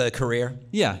each year. game of the career.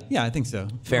 Yeah, I think so.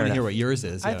 Fair I want to enough. hear what yours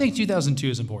is. I think 2002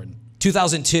 is important.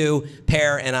 2002,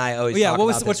 Pear and I always talk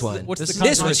about this one. What's the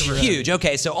This was controversy? huge.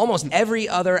 Okay, so almost every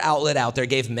other outlet out there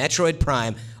gave Metroid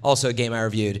Prime, also a game I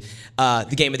reviewed,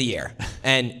 the game of the year,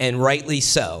 and rightly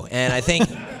so. And I think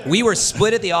we were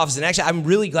split at the office. And actually, I'm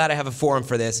really glad I have a forum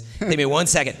for this. Give me 1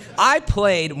 second. I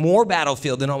played more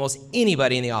Battlefield than almost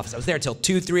anybody in the office. I was there till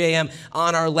 2, 3 a.m.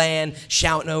 on our LAN,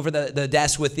 shouting over the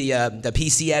desk with the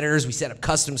PC editors. We set up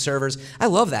custom servers. I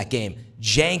love that game.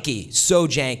 Janky, so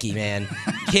janky, man.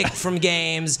 Kicked from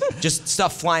games, just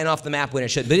stuff flying off the map when it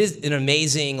should. But it is an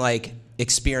amazing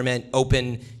experiment,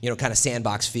 open, kind of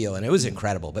sandbox feel, and it was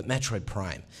incredible. But Metroid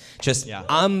Prime, just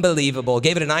unbelievable.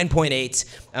 Gave it a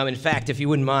 9.8. In fact, if you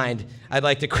wouldn't mind, I'd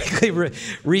like to quickly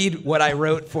read what I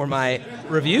wrote for my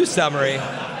review summary.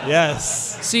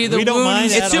 Yes. See, the We don't mind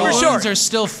wounds, at It's super the short. wounds are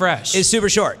still fresh. It's super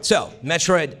short. So,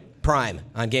 Metroid Prime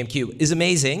on GameCube is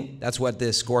amazing. That's what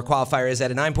the score qualifier is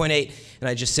at a 9.8. And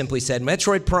I just simply said,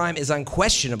 Metroid Prime is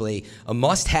unquestionably a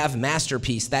must-have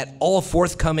masterpiece that all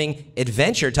forthcoming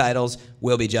adventure titles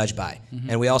will be judged by.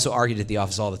 And we also argued at the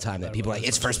office all the time that people are like,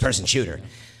 it's first-person shooter.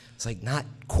 It's like, not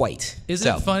quite.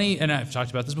 Isn't it funny, and I've talked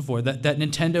about this before, that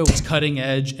Nintendo was cutting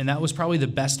edge, and that was probably the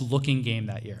best-looking game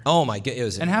that year. Oh my god, it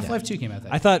was. And Half-Life 2 came out that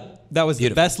year. I thought that was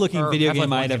Beautiful. the best looking Or video Half-Life game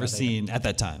 1 I had came ever out that seen at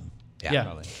that time. Yeah.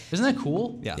 Probably. Isn't that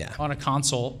cool? Yeah. On a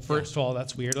console. First of all,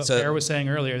 that's weird. So- Bear was saying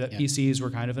earlier that PCs were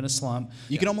kind of in a slump.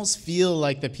 You can almost feel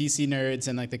like the PC nerds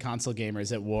and like the console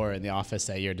gamers at war in the office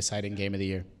that year deciding game of the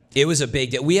year. It was a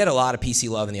big deal. We had a lot of PC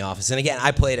love in the office. And again,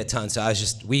 I played a ton, so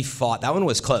we fought. That one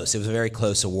was close. It was a very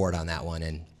close award on that one,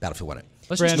 and Battlefield won it.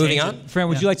 Let's Fran, just moving change on. it. Fran,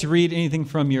 would you like to read anything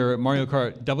from your Mario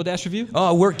Kart Double Dash review?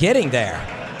 Oh, we're getting there.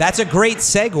 That's a great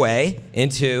segue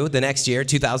into the next year,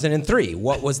 2003.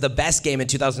 What was the best game in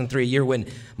 2003, a year when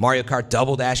Mario Kart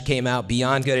Double Dash came out,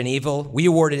 Beyond Good and Evil? We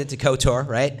awarded it to KOTOR,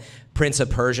 right? Prince of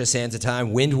Persia, Sands of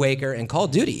Time, Wind Waker, and Call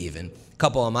of Duty even. A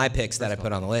couple of my picks that I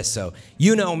put on the list. So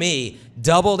you know me,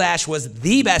 Double Dash was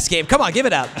the best game. Come on, give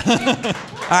it up.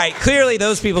 All right, clearly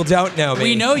those people don't know me.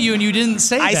 We know you, and you didn't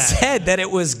say I that. said that it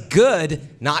was good,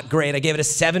 not great. I gave it a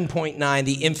 7.9,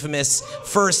 the infamous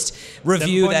first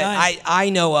review 7.9. that I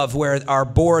know of where our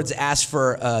boards asked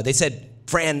for, they said,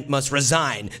 Fran must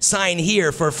resign. Sign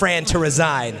here for Fran to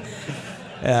resign.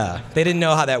 Yeah, they didn't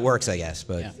know how that works, I guess.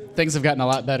 But Yeah. Things have gotten a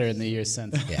lot better in the years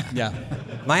since. yeah. Yeah.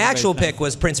 My actual pick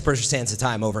was Prince of Persia Sands of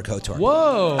Time over KOTOR.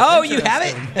 Whoa. Oh, you have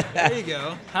it? There you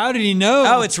go. How did he know?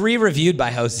 Oh, it's re-reviewed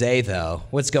by Jose, though.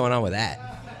 What's going on with that?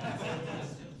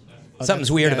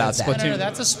 Something's weird about that's that. No,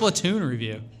 that's a Splatoon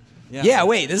review. Yeah,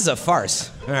 wait, this is a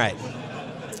farce. All right.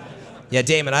 Yeah,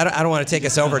 Damon, I don't want to take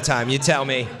us overtime. You tell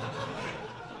me.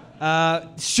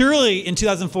 Surely in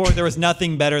 2004 there was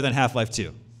nothing better than Half-Life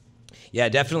 2. Yeah,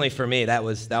 definitely for me, that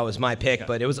was my pick.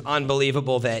 But it was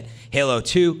unbelievable that Halo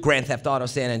 2, Grand Theft Auto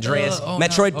San Andreas, Oh, no.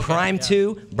 Metroid Okay, Prime yeah.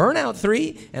 2, Burnout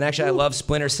 3, and actually I love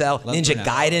Splinter Cell, Ninja Burnout.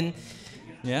 Gaiden.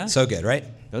 Yeah. So good, right?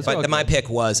 Those are all But my good. pick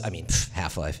was,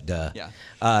 Half-Life, duh.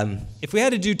 Yeah. If we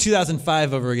had to do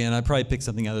 2005 over again, I'd probably pick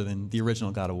something other than the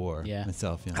original God of War Yeah.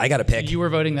 myself. Yeah. I got a pick. You were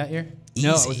voting that year?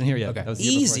 No, I Easy. wasn't here yet. Okay. That was the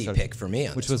year before I Easy started. pick for me.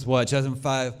 Which was what,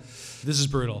 2005? This is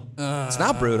brutal. It's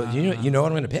not brutal. You know what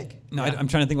I'm going to pick? No, I'm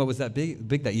trying to think what was that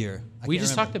big that year. We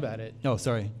just talked about it. No,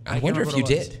 sorry. I wonder if remember you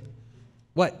what it was. did.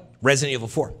 What? Resident Evil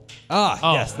 4. Ah,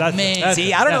 Oh, yes. That's, man. that's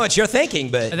See, I don't know what you're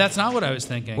thinking, but That's not what I was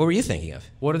thinking. what were you thinking of?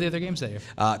 What are the other games that year?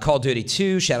 Call of Duty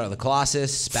 2, Shadow of the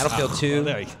Colossus, Battlefield 2,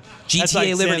 there you go. GTA That's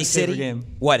like Liberty Sam's favorite City. game.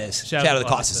 What is? Shadow of the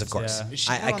Colossus, of course. yeah.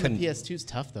 Shadow I on couldn't. the PS2 is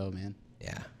tough though, man.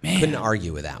 Yeah, couldn't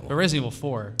argue with that But one. Resident Evil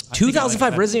 4. I think I like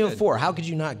 2005 that. Resident Evil 4. How could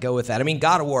you not go with that? I mean,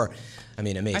 God of War. I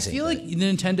mean, amazing. I feel but- like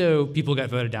Nintendo people got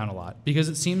voted down a lot because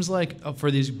it seems like for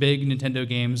these big Nintendo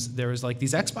games, there was like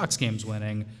these Xbox games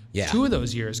winning. Yeah. 2 of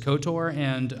those years, KOTOR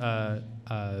and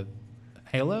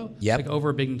Halo. Yep. Like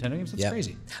over big Nintendo games. That's Yep.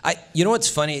 crazy. You know what's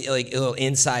funny? Like a little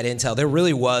inside intel. There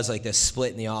really was like this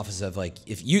split in the office of like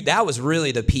that was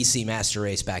really the PC master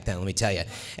race back then. Let me tell you,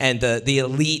 and the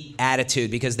elite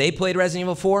attitude because they played Resident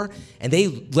Evil 4 and they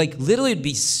like literally would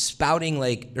be spouting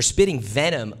like they're spitting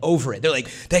venom over it. They're like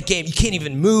that game you can't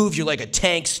even move. You're like a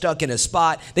tank stuck in a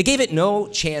spot. They gave it no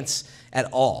chance at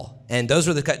all. And those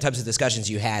were the types of discussions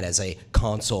you had as a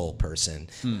console person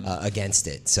against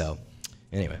it. So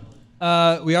anyway.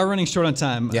 We are running short on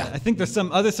time. Yeah. I think there's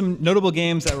some notable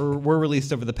games that were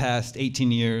released over the past 18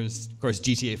 years. Of course,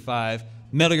 GTA 5,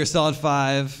 Metal Gear Solid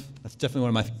 5, That's definitely one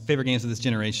of my favorite games of this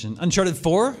generation. Uncharted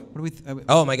 4. What do we?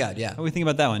 Oh my God, yeah. What do we think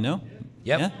about that one? No.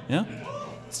 Yep. Yeah.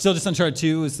 Still just Uncharted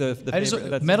 2 is the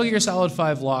favorite. Metal Gear Solid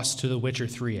 5 lost to The Witcher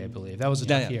 3, I believe. That was a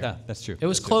tough year. Yeah, that's true. It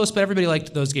was close, but everybody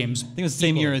liked those games. I think it was the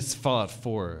same year as Fallout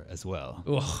 4 as well.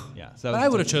 Ugh. Yeah. So But I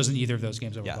would have chosen either of those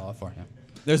games over Yeah. Fallout 4. Yeah.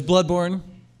 There's Bloodborne,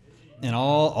 and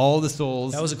all the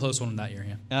Souls. That was a close one that year,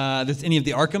 yeah. There's any of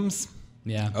the Arkhams.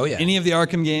 Yeah. Oh yeah. Any of the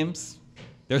Arkham games.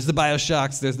 There's the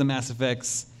BioShocks. There's the Mass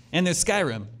Effects, and there's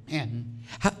Skyrim. Man.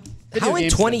 How Video in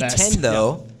games are the 2010 best.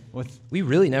 though? What's- We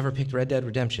really never picked Red Dead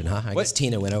Redemption, huh? I guess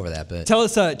Tina went over that, but Tell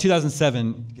us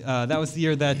 2007. That was the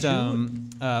year that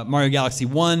Mario Galaxy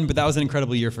won, but that was an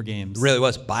incredible year for games. really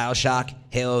was BioShock,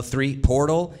 Halo 3,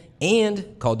 Portal,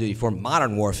 and Call of Duty 4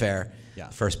 Modern Warfare. Yeah.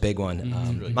 First big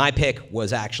one. My pick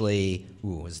was actually,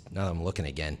 now that I'm looking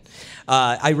again.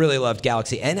 I really loved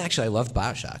Galaxy, and actually I loved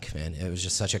BioShock, man. It was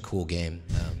just such a cool game.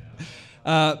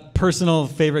 Personal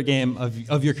favorite game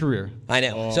of your career? I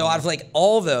know. So out of like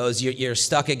all those, you're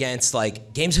stuck against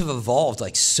like games have evolved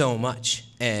like so much,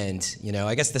 and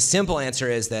I guess the simple answer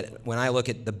is that when I look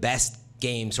at the best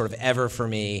game sort of ever for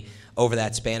me over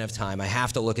that span of time, I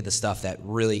have to look at the stuff that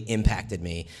really impacted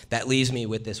me, that leaves me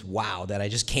with this wow that I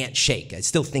just can't shake. I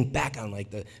still think back on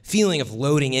like the feeling of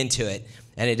loading into it,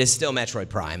 and it is still Metroid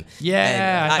Prime. Yeah,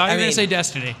 And I thought you were going mean, to say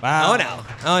Destiny. Wow.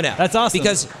 Oh no. That's awesome.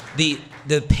 Because the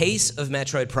pace of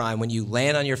Metroid Prime, when you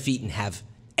land on your feet and have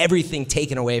everything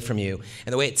taken away from you,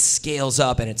 and the way it scales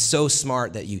up, and it's so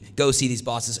smart that you go see these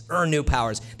bosses, earn new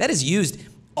powers, that is used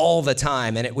all the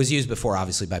time, and it was used before,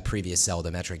 obviously, by previous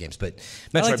Zelda Metroid games. But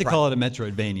Metroid I like to Prime, call it a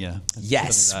Metroidvania.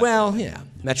 yes, well, yeah,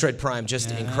 Metroid Prime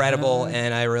just incredible,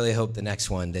 and I really hope the next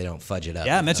one they don't fudge it up.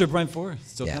 Yeah, Metroid Prime 4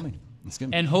 still Yeah. coming. That's good.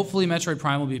 And hopefully Metroid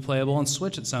Prime will be playable on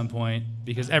Switch at some point,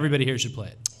 because everybody here should play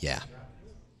it. Yeah.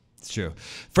 It's true.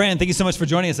 Fran, thank you so much for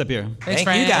joining us up here. Thanks, Thank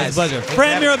Fran. you guys. It's a pleasure. Thanks for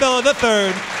Fran having me. Mirabella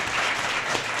III.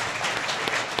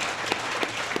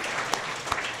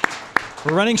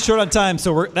 We're running short on time,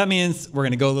 so that means we're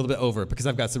going to go a little bit over because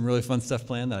I've got some really fun stuff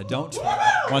planned that I don't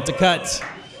want to cut.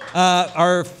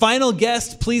 Our final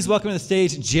guest, please welcome to the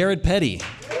stage Jared Petty.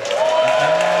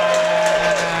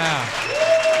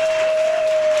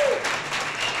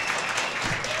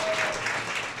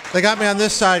 They got me on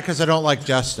this side because I don't like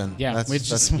Justin. Yeah, we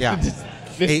just yeah.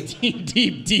 this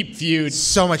deep feud.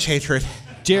 So much hatred.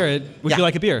 Jared, would Yeah. you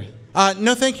like a beer?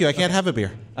 No, thank you. I can't have a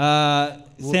beer.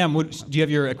 Sam, do you have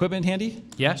your equipment handy?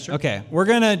 Yeah, sure. Okay,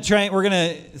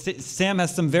 Sam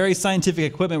has some very scientific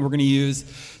equipment we're gonna use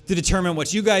to determine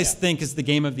what you guys think is the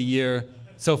game of the year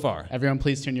so far. Everyone,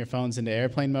 please turn your phones into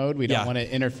airplane mode. We don't Yeah. want it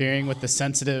interfering with the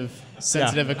sensitive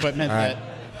equipment. All right.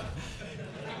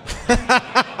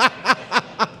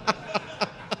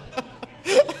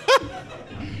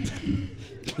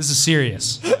 This is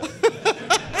serious.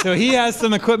 So he has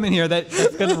some equipment here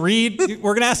that's going to read.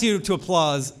 We're going to ask you to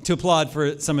applaud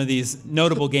for some of these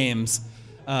notable games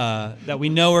that we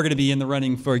know are going to be in the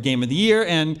running for Game of the Year.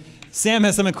 And Sam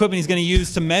has some equipment he's going to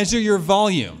use to measure your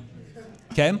volume.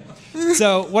 Okay.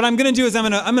 So what I'm going to do is I'm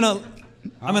going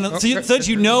to so that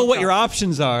you know what your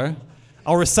options are.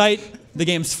 I'll recite the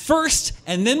games first,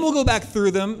 and then we'll go back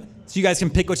through them. So you guys can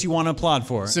pick what you want to applaud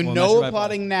for. So We'll no measure by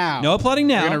applauding now. No applauding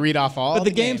now. We're gonna read off all But the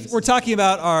the games games. we're talking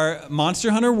about are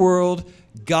Monster Hunter World,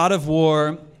 God of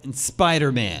War, and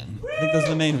Spider-Man. I think those are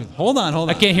the main. Hold on.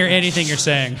 I can't hear anything you're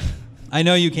saying. I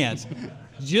know you can't.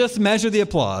 Just measure the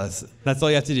applause. That's all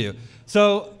you have to do.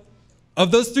 So,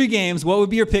 of those three games, what would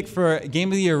be your pick for Game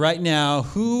of the Year right now?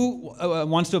 Who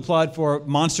wants to applaud for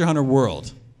Monster Hunter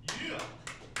World?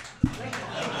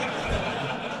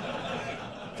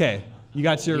 Okay. You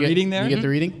got your reading there? You get the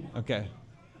reading? Okay.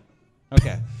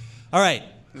 All right.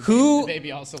 The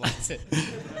baby also likes it.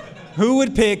 Who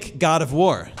would pick God of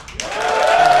War?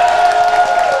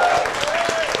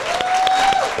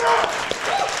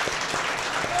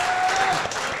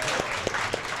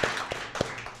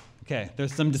 Okay,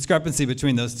 there's some discrepancy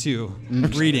between those two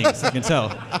readings, I can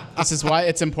tell. This is why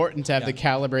it's important to have the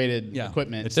calibrated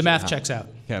equipment. The math checks out.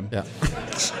 Okay. Yeah.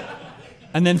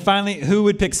 And then finally, who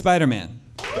would pick Spider-Man?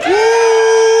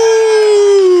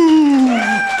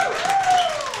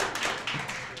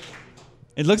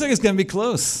 It looks like it's going to be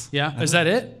close. Yeah, is that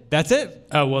it? That's it.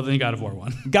 Oh, well, then God of War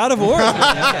won. God of War.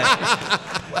 Okay.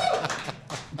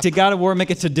 Did God of War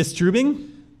make it to distrubing?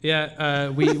 Yeah,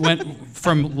 we went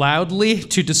from loudly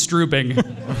to distrubing.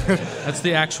 That's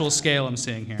the actual scale I'm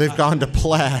seeing here. They've gone to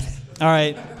plaid. All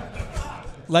right.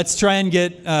 Let's try and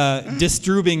get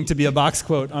distrubing to be a box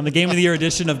quote on the Game of the Year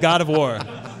edition of God of War.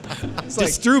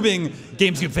 Distrubing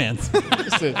GameCube fans.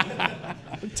 Just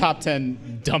the top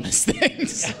 10 dumbest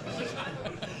things.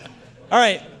 All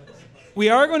right. we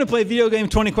are going to play video game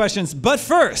 20 questions, but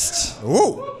first,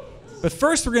 Ooh. we're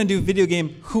going to do video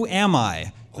game Who Am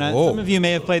I? Now, some of you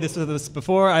may have played this with us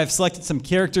before. I've selected some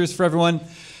characters for everyone.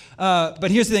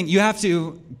 But here's the thing. You have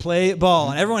to play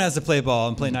ball, and everyone has to play ball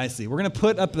and play nicely. We're going to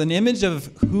put up an image of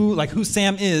who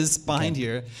Sam is behind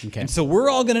here. Okay. And so we're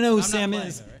all going to know who Sam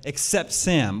is, except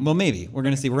Sam. Well, maybe. We're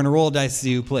going to see. We're going to roll dice to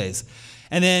see who plays.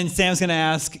 And then Sam's going to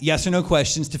ask yes or no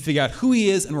questions to figure out who he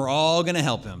is, and we're all going to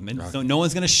help him. And so no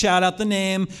one's going to shout out the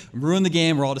name, ruin the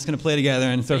game. We're all just going to play together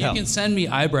and sort of You help. can send me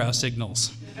eyebrow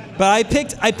signals. But I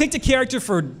picked a character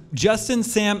for Justin,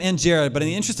 Sam, and Jared. But in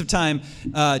the interest of time,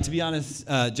 to be honest,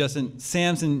 Justin,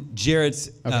 Sam's and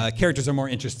Jared's characters are more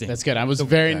interesting. That's good. I was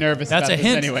very nervous That's about a this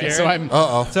hint, anyway. Jared. So I'm.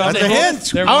 Uh-oh. So That's a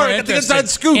hint. They're All more right, get the interesting. inside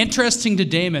scoop. Interesting to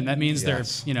Damon. That means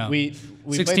Yes. they're, We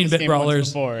played 16-bit this game brawlers. once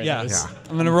before. and Yeah. it was-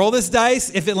 I'm going to roll this dice.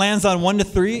 If it lands on 1 to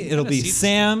 3, it'll be see this.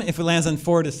 Sam. If it lands on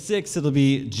 4 to 6, it'll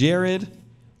be Jared.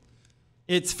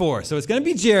 It's 4. So it's going to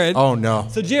be Jared. Oh, no.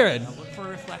 So Jared, for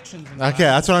reflections. Okay,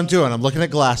 that's what I'm doing. I'm looking at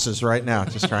glasses right now,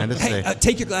 just trying to see. hey,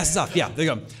 take your glasses off. Yeah, there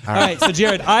you go. All right, so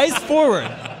Jared, eyes forward.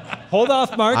 Hold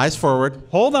off, Mark. Eyes forward.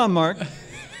 Hold on, Mark.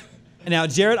 Now,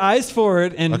 Jared, eyes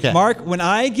forward. And Okay. Mark, when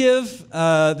I give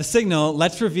the signal,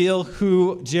 let's reveal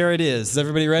who Jared is. Is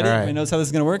everybody ready? All right. Everybody knows how this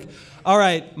is going to work? All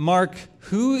right, Mark,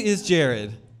 who is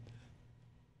Jared?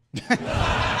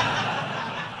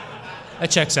 That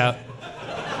checks out.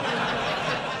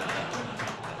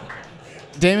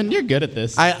 Damon, you're good at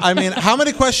this. I mean, how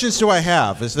many questions do I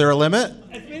have? Is there a limit?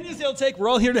 As many as it'll take. We're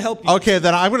all here to help you. Okay,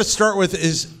 then I'm going to start with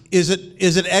is it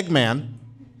Eggman?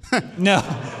 No.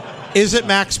 Is it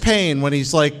Max Payne when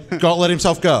he's like, go let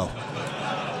himself go?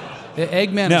 The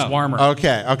Eggman No. is warmer.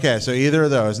 Okay, so either of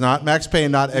those. Not Max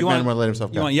Payne, not Eggman when let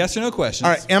himself You go. want yes or no questions?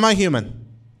 All right, am I human?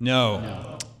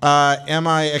 No. Am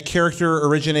I a character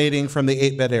originating from the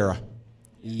 8-bit era?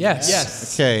 Yes.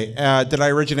 Yes. Okay, did I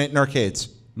originate in arcades?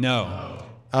 No.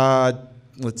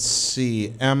 Let's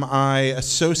see. Am I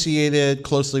associated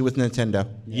closely with Nintendo?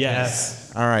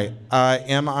 Yes. All right.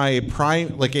 Am I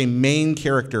a main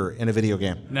character in a video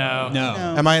game? No. No.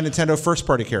 Am I a Nintendo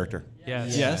first-party character?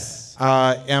 Yes. Yes.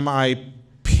 Am I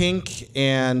pink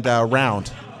and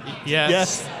round?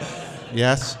 Yes.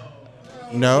 Yes.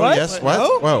 No. What? Yes. What?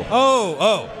 No? Whoa.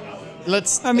 Oh.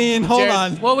 Let's. I mean, hold Jared-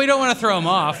 on. Well, we don't want to throw him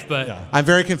off, but I'm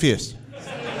very confused.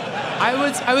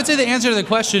 I would say the answer to the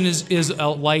question is a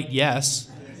light yes.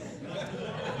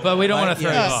 But we don't want to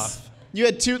throw Yes. you off. You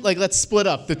had two. Like, let's split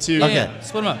up the two. Okay. Yeah,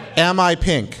 split them up. Am I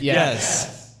pink?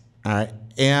 Yes. All right.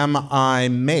 Am I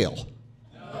male?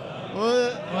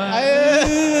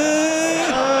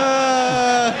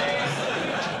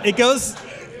 It goes.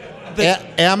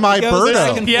 Am I goes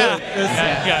back Birdo? and Yeah. forth.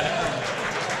 Got it.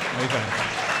 Okay.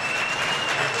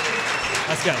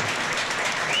 That's good.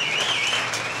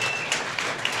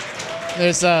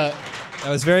 That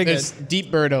was very good. There's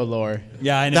deep Birdo lore.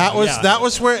 Yeah, I know. That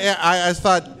was where I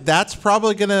thought that's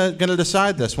probably gonna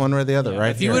decide this one way or the other, right?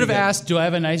 If you would have asked, do I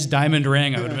have a nice diamond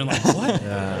ring? I would have been like, what?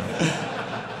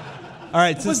 All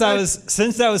right, since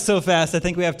that was so fast, I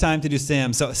think we have time to do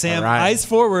Sam. So Sam, All right. eyes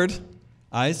forward.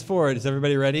 Eyes forward. Is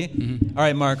everybody ready? Mm-hmm. All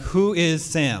right, Mark, who is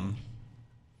Sam?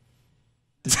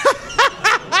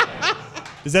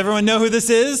 Does everyone know who this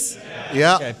is?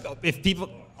 Yeah. Okay. If people,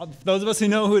 those of us who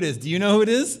know who it is, do you know who it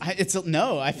is?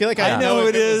 No. I feel like I know who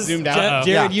if it is. was zoomed out.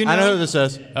 Jared, Yeah, you know? I know who this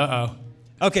is. Uh-oh.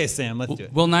 Okay, Sam, let's do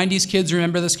it. Will 90s kids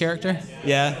remember this character?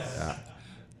 Yeah?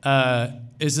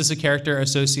 Is this a character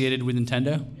associated with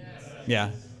Nintendo?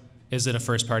 Yeah. Is it a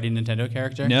first-party Nintendo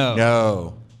character? No.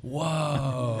 No.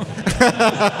 Whoa.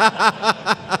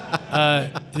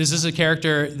 Is this a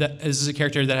character that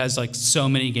has like so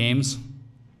many games?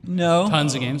 No.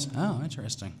 Tons of games. Oh,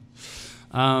 interesting.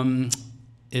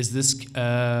 Is this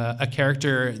a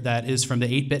character that is from the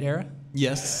 8-bit era?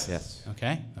 Yes. Yes.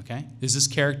 Okay. Does this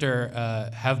character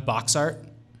have box art?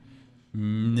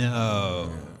 No.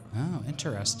 Oh,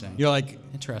 interesting. You're like,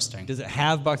 Interesting. does it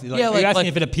have box? Yeah, are you asking like-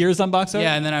 if it appears on box art?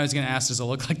 Yeah, and then I was going to ask, does it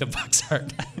look like the box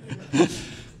art?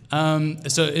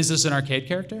 So is this an arcade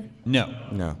character? No.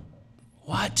 No.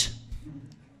 What?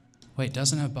 Wait,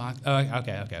 doesn't have box. Oh,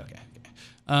 okay.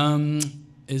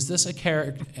 Is this a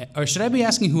character, or should I be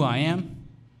asking who I am?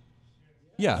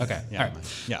 Yeah. Okay. Yeah. All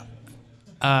right. Yeah.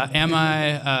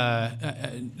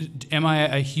 Am I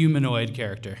a humanoid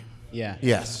character? Yeah.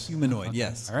 Yes. Humanoid.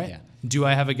 Yes. All right. Yeah. Do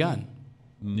I have a gun?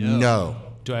 No.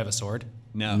 Do I have a sword?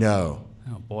 No. No.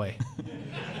 Oh boy.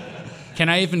 Can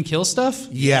I even kill stuff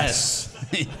Yes.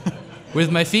 with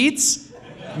my feet?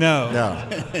 No. No.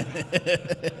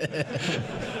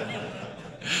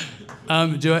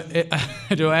 Do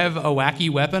I have a wacky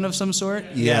weapon of some sort?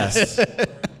 Yes.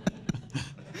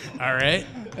 All right.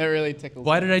 It really tickles.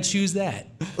 Why did I choose that?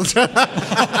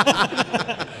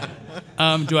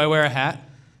 Do I wear a hat?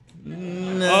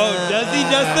 Oh, does he,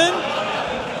 Justin?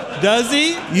 Does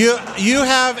he? You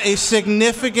have a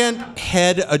significant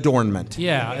head adornment.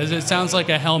 Yeah, it sounds like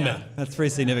a helmet. That's pretty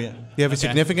significant. You have a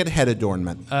significant head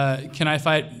adornment. Can I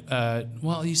fight?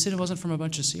 Well, you said it wasn't from a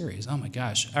bunch of series. Oh my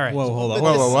gosh! All right. Whoa, hold on.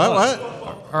 Whoa, what?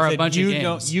 Or a bunch of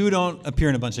games. You don't appear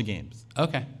in a bunch of games.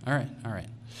 Okay. All right. All right.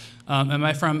 Am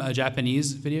I from a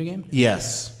Japanese video game?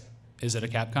 Yes. Is it a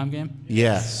Capcom game?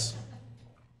 Yes.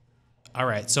 All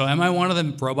right. So am I one of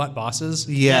the robot bosses?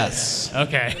 Yes.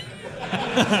 Okay.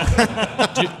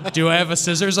 do I have a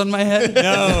scissors on my head?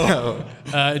 No.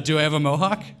 Do I have a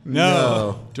mohawk?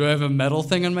 No. Do I have a metal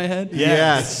thing on my head?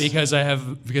 Yes. Because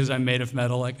I'm made of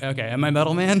metal. Like, okay, am I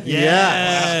Metal Man?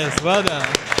 Yes. Well done.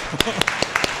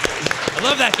 I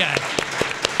love that guy.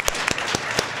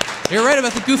 You're right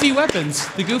about the goofy weapons.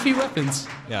 The goofy weapons.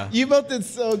 Yeah. You both did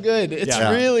so good. It's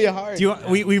Yeah. really hard.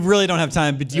 We really don't have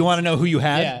time, but do you want to know who you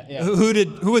had? Yeah.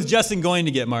 Who was Justin going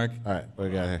to get, Mark? All right, what do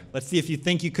we got here? Let's see if you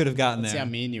think you could have gotten See how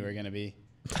there. mean you were gonna be.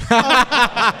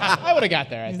 I would have got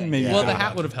there. I think. Maybe. Well, the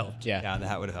hat would have helped. Yeah, the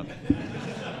hat would have helped.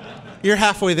 You're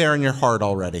halfway there in your heart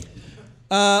already.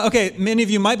 Okay, many of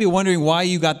you might be wondering why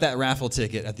you got that raffle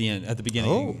ticket at the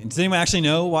beginning. Oh. Does anyone actually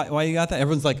know why you got that?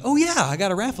 Everyone's like, oh yeah, I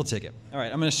got a raffle ticket. All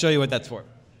right, I'm going to show you what that's for.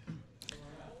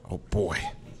 Oh boy.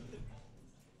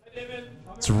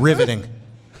 It's riveting.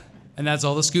 And that's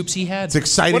all the scoops he had. It's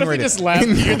exciting. What if we reading. just left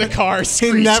near the car? He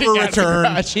screeching never out of the returned.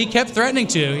 garage? He kept threatening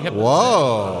to. He kept-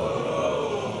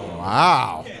 Whoa.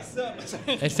 Wow.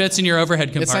 It fits in your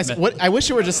overhead It's nice. compartment. I wish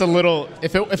it were just a little.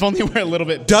 If only we're a little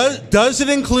bit. Does it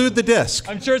include the disc?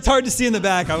 I'm sure it's hard to see in the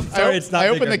back. I'm sorry it's not I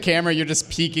open bigger. the camera. You're just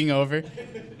peeking over.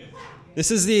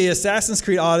 This is the Assassin's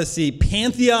Creed Odyssey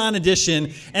Pantheon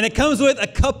Edition, and it comes with a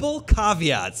couple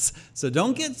caveats. So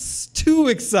don't get too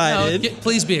excited.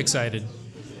 Please be excited.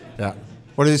 Yeah.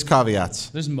 What are these caveats?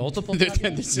 There's multiple.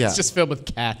 It's Yeah. just filled with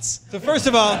cats. So first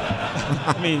of all,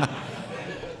 I mean,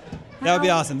 that would be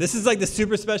awesome. This is like the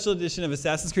super special edition of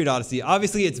Assassin's Creed Odyssey.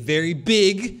 Obviously, it's very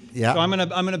big. Yeah. So I'm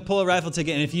gonna pull a raffle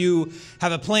ticket, and if you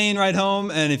have a plane ride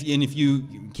home, and if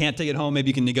you can't take it home, maybe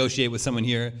you can negotiate with someone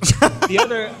here. The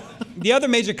other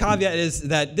major caveat is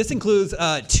that this includes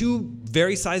 2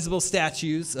 very sizable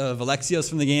statues of Alexios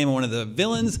from the game and one of the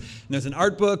villains. And there's an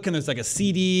art book, and there's like a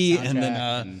CD, and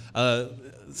then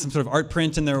some sort of art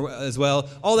print in there as well.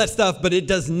 All that stuff, but it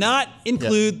does not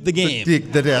include the game.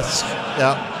 The disc.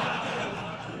 Yeah.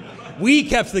 We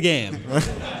kept the game.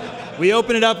 We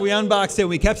opened it up, we unboxed it,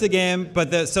 we kept the game.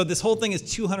 But so this whole thing is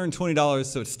 $220,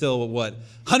 so it's still what,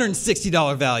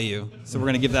 $160 value. So we're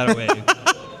gonna give that away.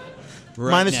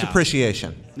 Minus now.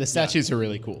 depreciation. The statues are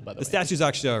really cool, by the The way. statues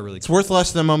actually are really It's cool. worth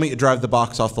less than the moment you drive the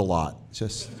box off the lot.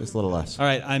 Just a little less. All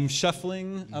right, I'm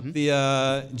shuffling up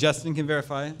the. Justin can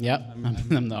verify. Yep,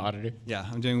 I'm the auditor. Yeah,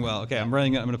 I'm doing well. Okay, I'm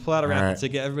gonna pull out a raffle right.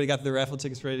 ticket. Everybody got their raffle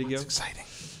tickets ready to go? Exciting.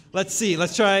 Let's see.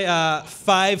 Let's try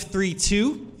 5, 3,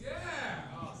 2. Yeah.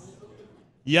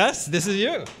 Yes, this is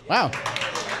you. Wow.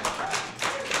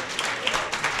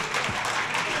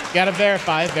 Gotta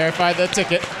verify the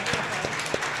ticket.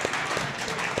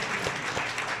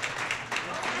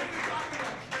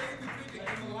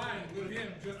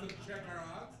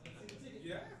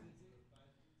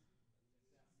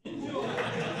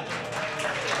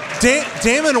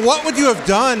 Damon, what would you have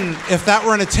done if that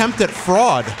were an attempt at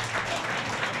fraud?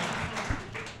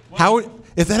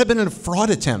 If that had been a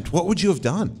fraud attempt, what would you have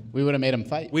done? We would have made him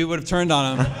fight. We would have turned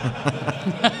on him.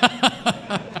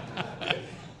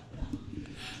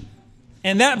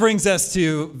 And that brings us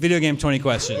to video game 20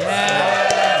 questions.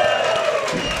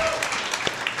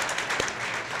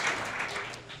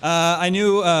 I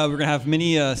knew we were going to have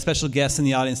many special guests in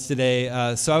the audience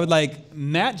today, so I would like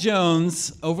Matt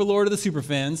Jones, Overlord of the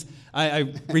Superfans.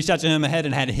 I reached out to him ahead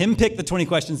and had him pick the 20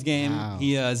 questions game. Wow.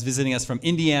 He is visiting us from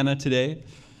Indiana today.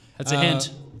 That's a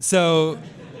hint. So,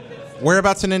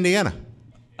 Whereabouts in Indiana?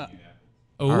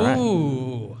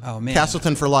 Ooh. oh man.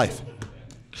 Castleton for life.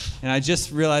 And I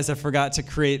just realized I forgot to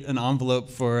create an envelope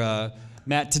for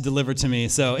Matt to deliver to me.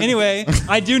 So anyway,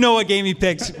 I do know what game he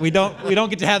picked. We don't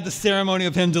get to have the ceremony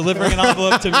of him delivering an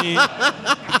envelope to me.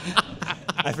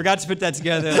 I forgot to put that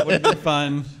together. It would have been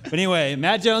fun. But anyway,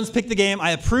 Matt Jones picked the game.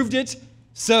 I approved it.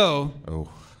 So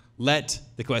let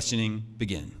the questioning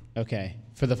begin. Okay.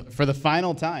 For the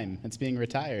final time, it's being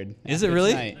retired. Is it after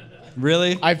really? tonight.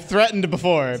 Really? I've threatened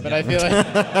before, but I feel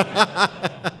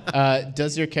like.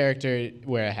 Does your character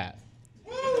wear a hat?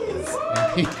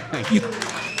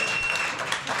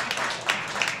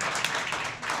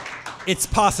 It's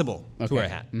possible to wear a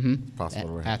hat. Possible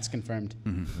to wear a hat. Hat's confirmed.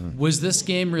 Was this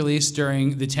game released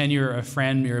during the tenure of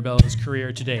Fran Mirabella's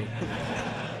career to date?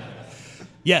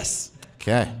 Yes.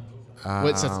 Okay.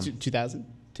 What, so it's 2000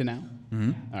 to now? All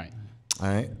right. All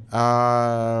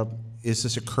right. Is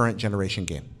this a current generation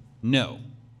game? No.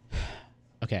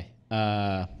 Okay.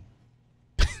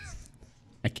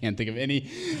 I can't think of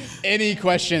any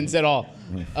questions at all.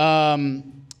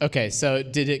 Okay, so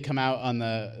did it come out on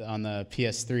the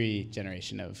PS3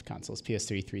 generation of consoles, PS3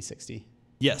 360?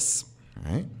 Yes.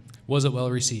 All right. Was it well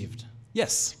received?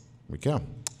 Yes. Here we go.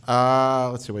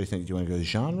 Let's see. What do you think? Do you want to go to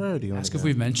genre, or do you want Ask to if go?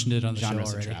 we've mentioned it on the show Genre's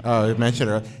a already. trap. Oh, we mentioned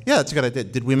it. Yeah, that's a good idea.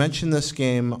 Did we mention this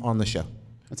game on the show?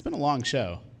 It's been a long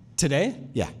show. Today?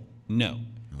 Yeah. No.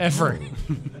 Ever.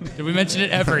 Did we mention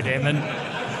it ever, Damon?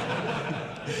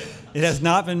 It has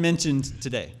not been mentioned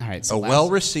today. All right. A So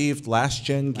well-received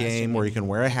last-gen game where you can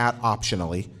wear a hat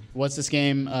optionally. was this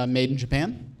game made in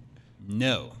Japan?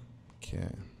 No. Okay.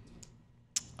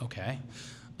 Okay.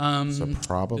 So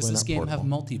probably Does this not game have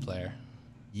portable. multiplayer?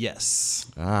 Yes.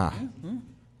 Ah.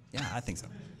 Yeah, I think so.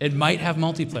 It might have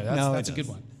multiplayer. No, That's it a good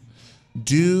does. one.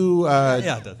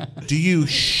 Yeah, it does. Do you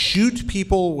shoot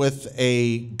people with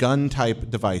a gun-type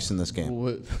device in this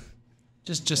game?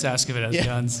 Just ask if it has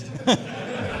guns.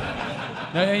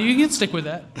 No, you can stick with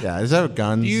that. Yeah. Does it have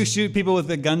guns? Do you shoot people with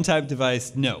a gun-type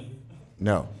device? No.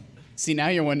 No. See, now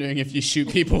you're wondering if you shoot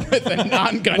people with a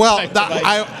non-gun Well, type device.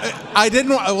 I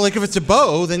didn't like if it's a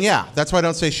bow, then yeah. That's why I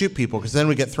don't say shoot people, because then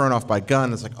we get thrown off by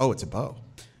gun. It's like, oh, it's a bow.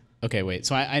 Okay, wait.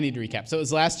 So I need to recap. So it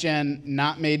was last gen,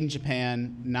 not made in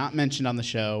Japan, not mentioned on the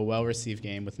show, well-received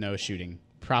game with no shooting.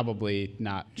 Probably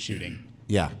not shooting.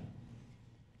 Yeah.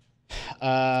 You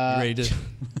ready to?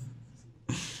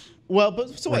 Well,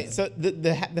 but so wait. So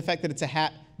the fact that it's a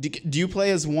hat. Do you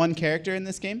play as one character in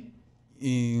this game?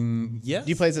 Yes. Do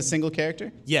you play as a single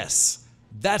character? Yes.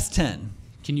 That's 10.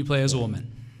 Can you play as a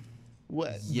woman?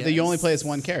 What? Yes. You only play as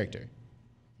one character.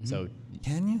 So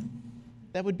Can you?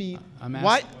 that would be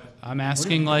What? I'm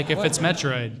asking like if it's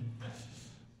Metroid.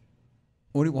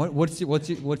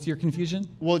 What's your confusion?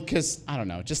 Well, because I don't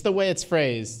know, just the way it's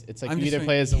phrased, it's like I'm you just either saying,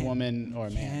 play as a can- woman or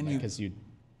a man, can you- because you.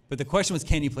 But the question was,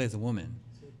 can you play as a woman?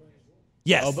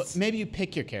 Yes. Oh, but maybe you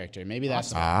pick your character. Maybe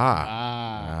that's.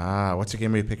 What's a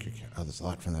game where you pick your? Oh, there's a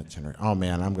lot from that generation. Oh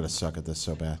man, I'm gonna suck at this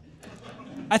so bad.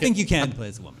 I think you can play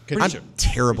as a woman. Pretty I'm sure.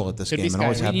 terrible at this Could be game, and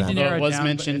always Skyrim. have We need to been. narrow It it was down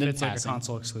mentioned if in it's like a passing.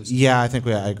 console exclusive. Yeah, I think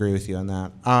I agree with you on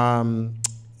that.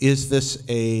 Is this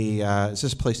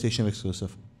PlayStation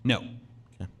exclusive? No.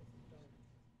 Okay.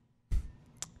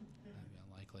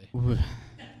 Unlikely.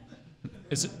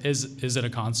 Is it a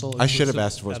console? I should have exclusive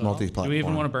asked if it was at all? multi-platform. Do we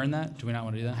even want to burn that? Do we not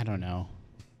want to do I that? don't know.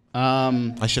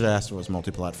 I should have asked if it was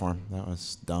multi-platform. That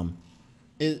was dumb.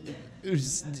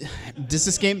 Does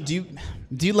this game? Do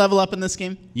you level up in this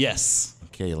game? Yes.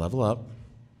 Okay, you level up.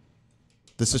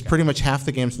 This is pretty much half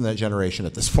the games from that generation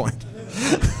at this point.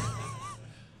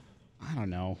 I don't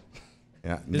know.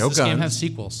 Yeah, Does no this guns. game have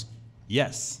sequels?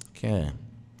 Yes. Okay.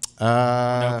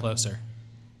 No closer.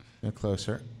 No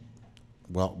closer.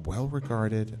 Well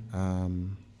regarded.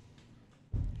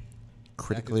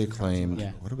 Critically acclaimed.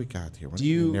 Yeah. What do we got here? Do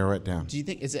you narrow it down? Do you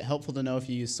think is it helpful to know if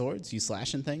you use swords? You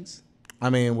slashing things? I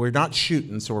mean, we're not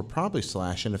shooting, so we're probably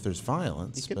slashing if there's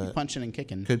violence. You could be but punching and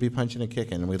kicking. Could be punching and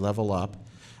kicking, and we level up.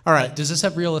 All right. Does this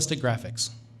have realistic graphics?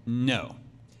 No.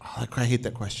 Oh, I hate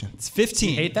that question. It's 15.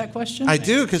 You hate that question? I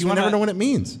do, because Do we you never wanna- know what it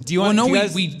means. Do you Well, want? no, do you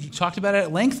guys- we talked about it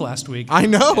at length last week. I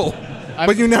know,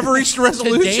 but you never reached a To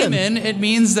resolution. Damon, it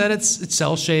means that it's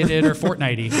cell shaded or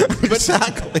Fortnitey.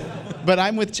 Exactly. But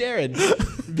I'm with Jared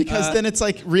because then it's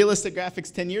like realistic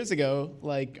graphics 10 years ago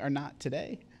like are not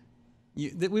today.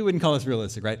 we wouldn't call this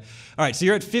realistic, right? All right. So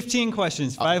you're at 15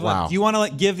 questions. 5 wow. left. Do you want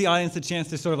to give the audience a chance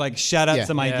to sort of shout out Yeah.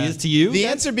 some Yeah. ideas to you? The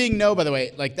answer being no, by the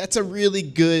way, that's a really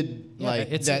good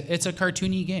it's a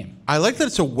cartoony game. I like that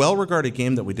it's a well-regarded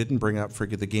game that we didn't bring up for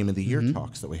the Game of the Year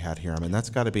talks that we had here. I mean, that's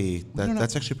got to be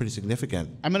that's actually pretty significant.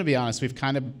 I'm gonna be honest, we've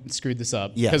kind of screwed this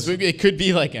up Yes. because it could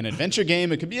be like an adventure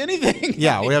game, it could be anything.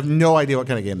 Yeah, we have no idea what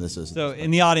kind of game this is. So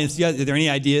in the audience, are there any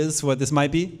ideas what this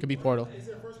might be? It could be Portal.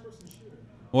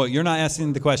 Well, you're not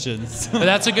asking the questions. But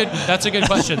that's a good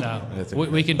question though.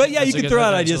 We can. But yeah, you that's a can throw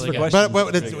out that's ideas really for good.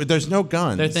 questions. But there's no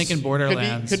guns. They're thinking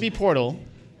Borderlands. Could be Portal.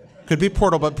 Could be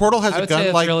Portal, but Portal has I a would say it's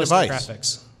gun-like realistic device.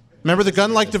 graphics. Remember the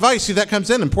gun-like device? See, that comes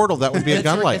in Portal. That would be a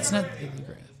gun-like. It's not.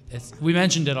 We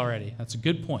mentioned it already. That's a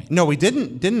good point. No, we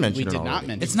didn't mention We it did already. not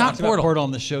mention. It's not Talked about Portal. Portal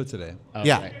on the show today. Oh,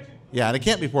 Yeah, right. yeah, and it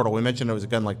can't be Portal. We mentioned it was a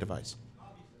gun-like device.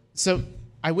 So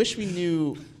I wish we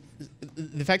knew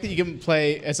the fact that you can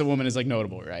play as a woman is like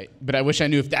notable, right? But I wish I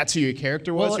knew if that's who your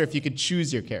character was, Well, or if you could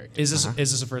choose your character. Is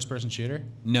this a first-person shooter?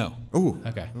 No. Ooh.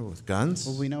 Okay. Ooh, with guns?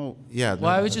 Well, we know. Yeah. Well,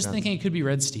 I was just guns. thinking it could be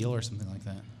Red Steel or something like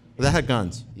that. That had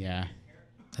guns. Yeah.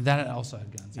 That also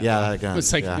had guns. Yeah, that had guns.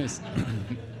 It's like yeah.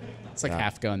 it's like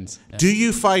half guns. Do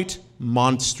you fight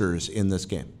monsters in this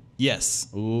game? Yes.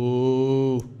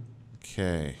 Ooh.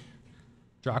 Okay.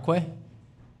 Drockway?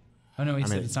 Oh no, he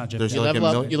said it's not there's Japanese. You like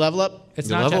level up. You level up. It's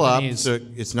you not level Japanese. up. So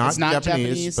it's not, It's not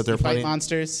Japanese, but they're you fight plenty.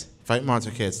 monsters. Fight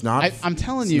monsters. Okay, it's not. I'm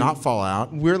telling it's you, not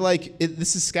Fallout. We're like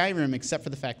this is Skyrim, except for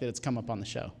the fact that it's come up on the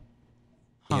show.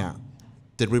 Yeah.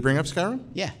 Did we bring up Skyrim?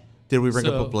 Yeah. Did we bring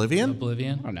So, up Oblivion?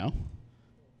 Oblivion. Oh no.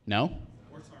 No.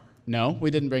 No, we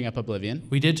didn't bring up Oblivion.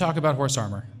 We did talk about horse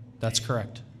armor. That's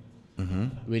correct.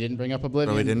 We didn't bring up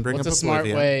Oblivion. No, we didn't bring What's up a smart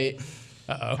Oblivion. way?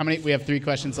 How many? We have 3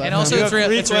 questions left. And also, You it's, have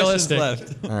three it's questions realistic.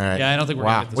 left. All right. Yeah, I don't think we're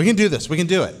Wow. gonna get this We can do this. We can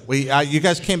do it. You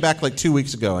guys came back like 2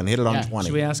 weeks ago and hit it on Yeah. 20.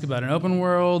 Should we ask about an open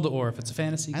world or if it's a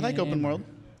fantasy I like game? open world.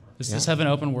 Does this have an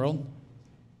open world?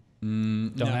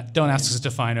 Don't ask us to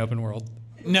define open world.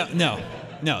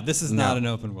 No. This is not an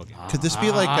open world game. Could this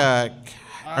be like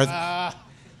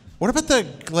what about the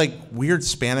like weird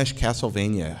Spanish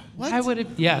Castlevania? Why would it?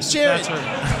 Yes. Jared. That's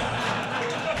right.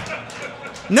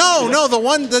 No,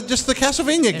 just the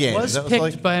Castlevania It game. was That picked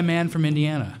like, by a man from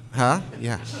Indiana. huh?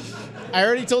 Yeah. I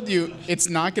already told you it's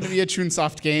not going to be a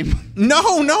Chunsoft game. No,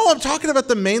 I'm talking about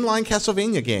the mainline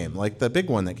Castlevania game, like the big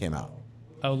one that came out.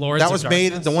 Oh, Lords That of was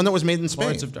Darkness? made, the one that was made in Spain.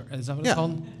 Lords of Darkness. Is that what Yeah. it's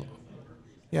called?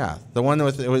 Yeah, the one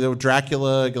with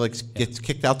Dracula like gets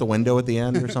kicked out the window at the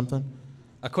end or something.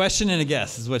 A question and a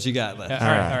guess is what you got left. All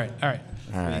right. All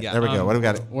right, you got? there we go. What do we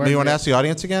got? we're Do you in want to real- ask the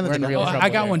audience again? we're in real Oh, trouble I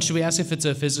got there. one. Should we ask if it's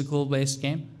a physical-based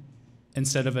game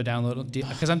instead of a download?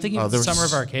 Because I'm thinking Oh, of the there was- Summer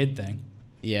of Arcade thing.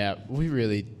 Yeah, we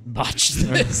really botched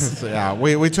this. So, yeah,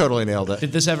 we totally nailed it.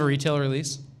 Did this have a retail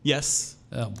release? Yes.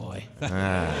 Oh boy. All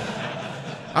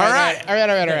right.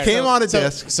 Came on a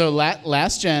disc. So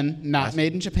last gen, not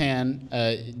made in Japan.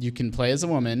 You can play as a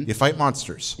woman. You fight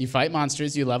monsters. You fight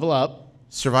monsters. You level up.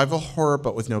 Survival horror,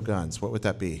 but with no guns. What would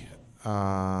that be?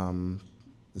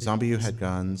 Zombie U had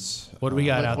guns. What do we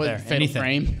got out there? Fatal Anything?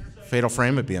 Frame. Fatal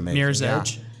Frame would be amazing. Mirror's yeah.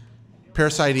 Edge.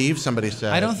 Parasite Eve, somebody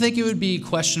said. I don't think it would be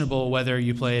questionable whether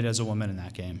you played as a woman in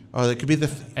that game. Oh, that could be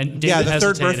the. And David yeah, the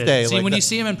third hesitated. birthday. See, like when that- you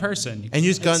see him in person, you and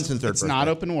use guns in third It's birthday. not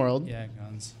open world. yeah,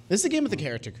 guns. This is a game with a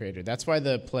character creator. That's why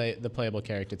the playable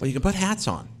character. Well, you can put hats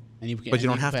on. and you, but you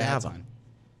don't have to have them.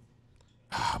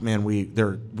 Oh, man,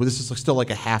 this is still like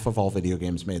a half of all video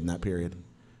games made in that period.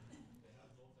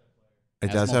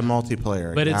 It does have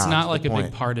multiplayer. But it's yeah, not that's like the a big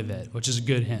point. part of it, which is a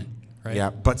good hint, right? Yeah,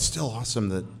 but still awesome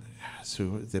that. So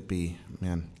would that be,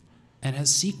 man? And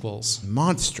has sequels.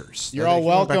 Monsters. You're They all came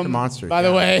back to welcome. monsters. By the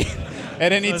yeah. way,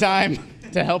 at any time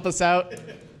to help us out.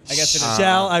 I guess it is.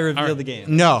 Shall I reveal the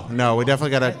game? No, we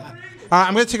definitely got to.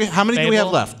 I'm going to take. How many do we have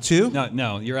Fable? left? 2.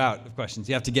 No, you're out of questions.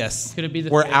 You have to guess. Could it be the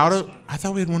We're Fables? out of. I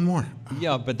thought we had one more.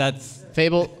 Yeah, but that's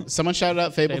Fable. Someone shouted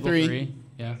out Fable, Fable 3.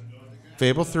 Yeah.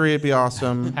 Fable 3 would be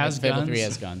awesome. Has Fable guns. 3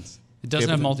 has guns. It doesn't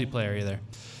Fable have multiplayer either.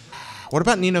 What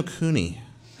about Ni no Kuni?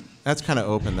 That's kind of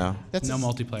open though. That's No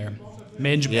multiplayer.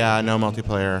 Made in Japan. Yeah, no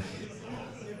multiplayer.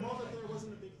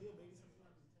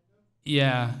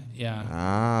 Yeah.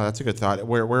 Ah, that's a good thought.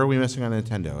 Where are we missing on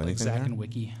Nintendo? Anything Zack there? and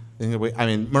Wiki. Anything that I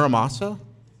mean, Muramasa,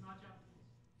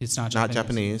 It's not not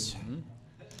Japanese. Japanese.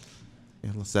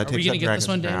 Yeah, that Are we takes gonna up get this Dragon's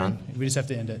one, Crown. David? We just have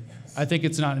to end it. I think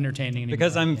it's not entertaining anymore.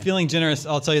 because I'm feeling generous.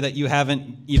 I'll tell you that you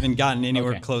haven't even gotten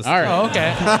anywhere Okay. close. All right. Oh,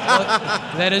 okay. Well,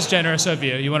 that is generous of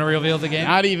you. You want to reveal the game?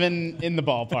 Not even in the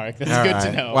ballpark. That's All good right.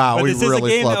 to know. Wow, But we this is a really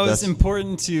game that flubbed was this.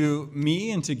 important to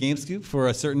me and to GameScoop for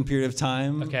a certain period of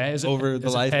time. Okay. Is it, over the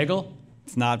is life. it Peggle?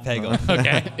 It's not Peggle.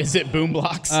 Okay. Is it Boom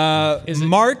Blocks? Is it-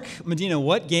 Mark Medina,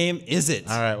 what game is it?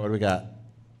 All right, what do we got?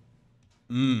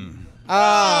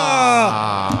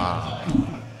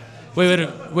 We would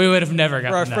have never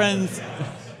gotten For our that. friends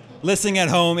listening at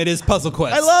home, it is Puzzle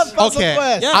Quest. I love Puzzle Okay,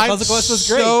 Quest. Yeah, I'm Puzzle Quest was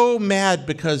great. so mad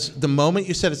because the moment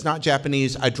you said it's not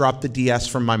Japanese, I dropped the DS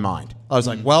from my mind. I was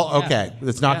like, well, okay,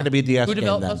 it's not going to be a DS Who game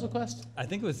developed then. Puzzle Quest? I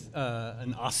think it was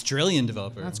an Australian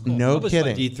developer. That's cool. No Published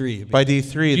kidding. By D3. By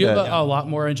D3. Do you have the- a lot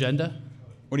more agenda?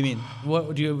 What do you mean?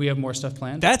 What do we have more stuff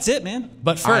planned? That's it, man.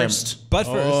 But first,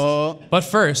 But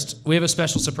first, we have a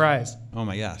special surprise. oh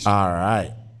my gosh. All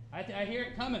right. I hear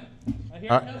it coming.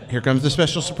 Here comes the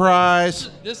special surprise.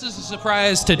 This is a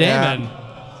surprise to Damon.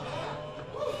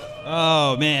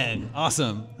 Oh man,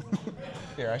 awesome.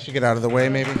 Here, I should get out of the way,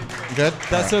 maybe. You good?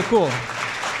 That's so cool.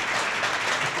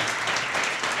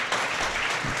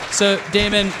 So,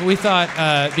 Damon, we thought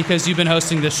because you've been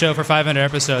hosting this show for 500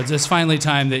 episodes, it's finally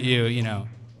time that you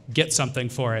get something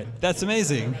for it. That's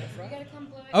amazing.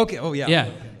 Okay. Oh yeah. Yeah.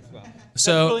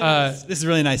 So Really nice. This is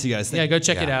really nice, you guys. yeah, go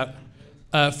check it out.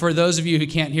 For those of you who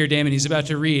can't hear Damon, he's about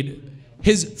to read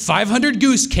his 500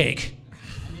 goose cake.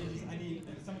 I need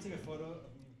someone take a photo of me.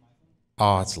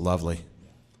 Oh, it's lovely.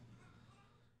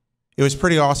 It was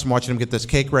pretty awesome watching him get this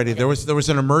cake ready. There was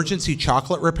an emergency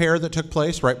chocolate repair that took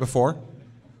place right before.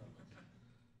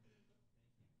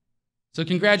 So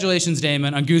congratulations,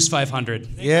 Damon, on Goose 500.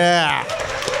 Yeah.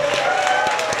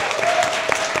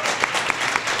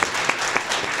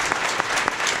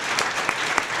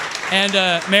 And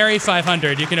Mary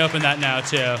 500, you can open that now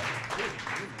too.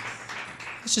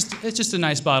 It's just a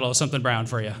nice bottle of something brown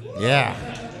for you. Yeah.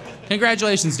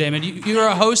 Congratulations, Damon. You're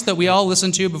a host that we all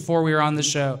listened to before we were on the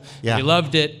show. Yeah. We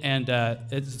loved it, and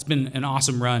it's been an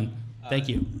awesome run. Thank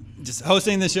you. Just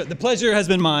hosting this show. The pleasure has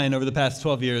been mine over the past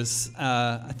 12 years.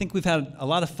 I think we've had a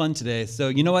lot of fun today. So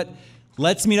you know what?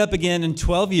 Let's meet up again in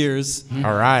 12 years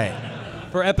All right.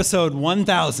 for episode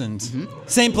 1000.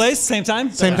 Same place, same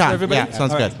time? Same For time. everybody? Yeah,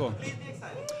 sounds All right, good.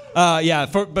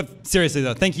 Cool. But seriously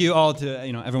though, thank you all to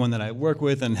everyone that I work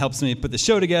with and helps me put the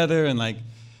show together and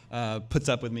puts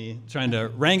up with me trying to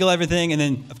wrangle everything. And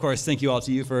then, of course, thank you all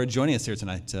to you for joining us here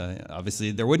tonight.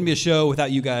 Obviously, there wouldn't be a show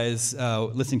without you guys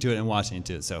listening to it and watching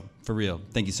to it. So, for real,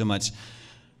 thank you so much.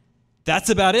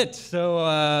 That's about it.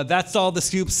 So that's all the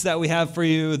scoops that we have for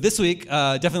you this week.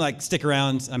 Definitely stick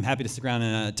around. I'm happy to stick around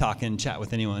and talk and chat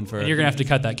with anyone. And you're going to have to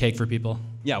cut that cake for people.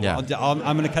 Yeah, well,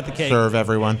 I'm going to cut the cake. Serve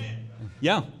everyone.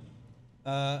 Yeah.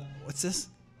 What's this?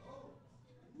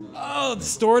 Oh, the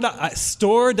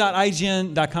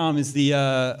store.ign.com is the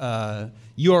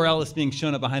URL that's being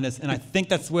shown up behind us. And I think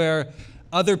that's where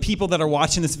other people that are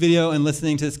watching this video and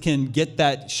listening to this can get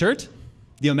that shirt,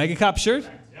 the Omega Cop shirt.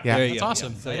 Yeah. There you That's go.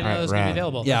 awesome. Yeah. So, I yeah. didn't know that was going to be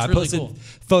available. Yeah, That's I really posted cool.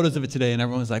 photos of it today, and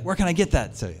everyone was like, "Where can I get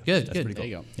that?" So Good, that's good. pretty cool. There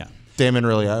you go. Yeah, Damon,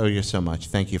 really, I owe you so much.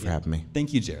 Thank you for having me.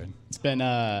 thank you, Jared. It's been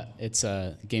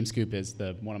Game Scoop is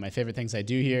one of my favorite things I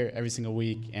do here every single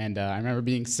week, and I remember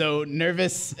being so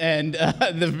nervous. And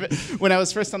when I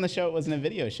was first on the show, it wasn't a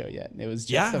video show yet; it was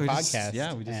just a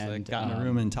podcast. we just and, got in a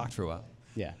room and talked for a while.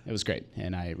 Yeah, it was great,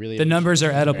 and I really The numbers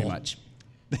are appreciate it edible. very much.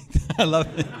 I love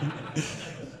it.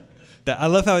 I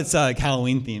love how it's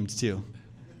Halloween themed too.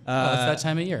 It's that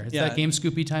time of year. It's yeah. that Game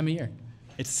Scoopy time of year.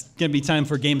 It's gonna be time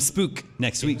for Game Spook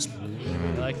next week.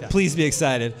 I like that. Please be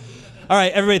excited. All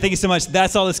right, everybody, thank you so much.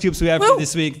 That's all the scoops we have for you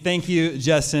this week. Thank you,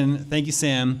 Justin. Thank you,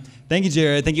 Sam. Thank you,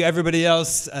 Jared. Thank you, everybody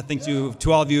else. Thank you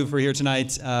to all of you for here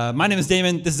tonight. My name is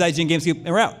Damon. This is IGN Game Scoop, and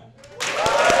we're out.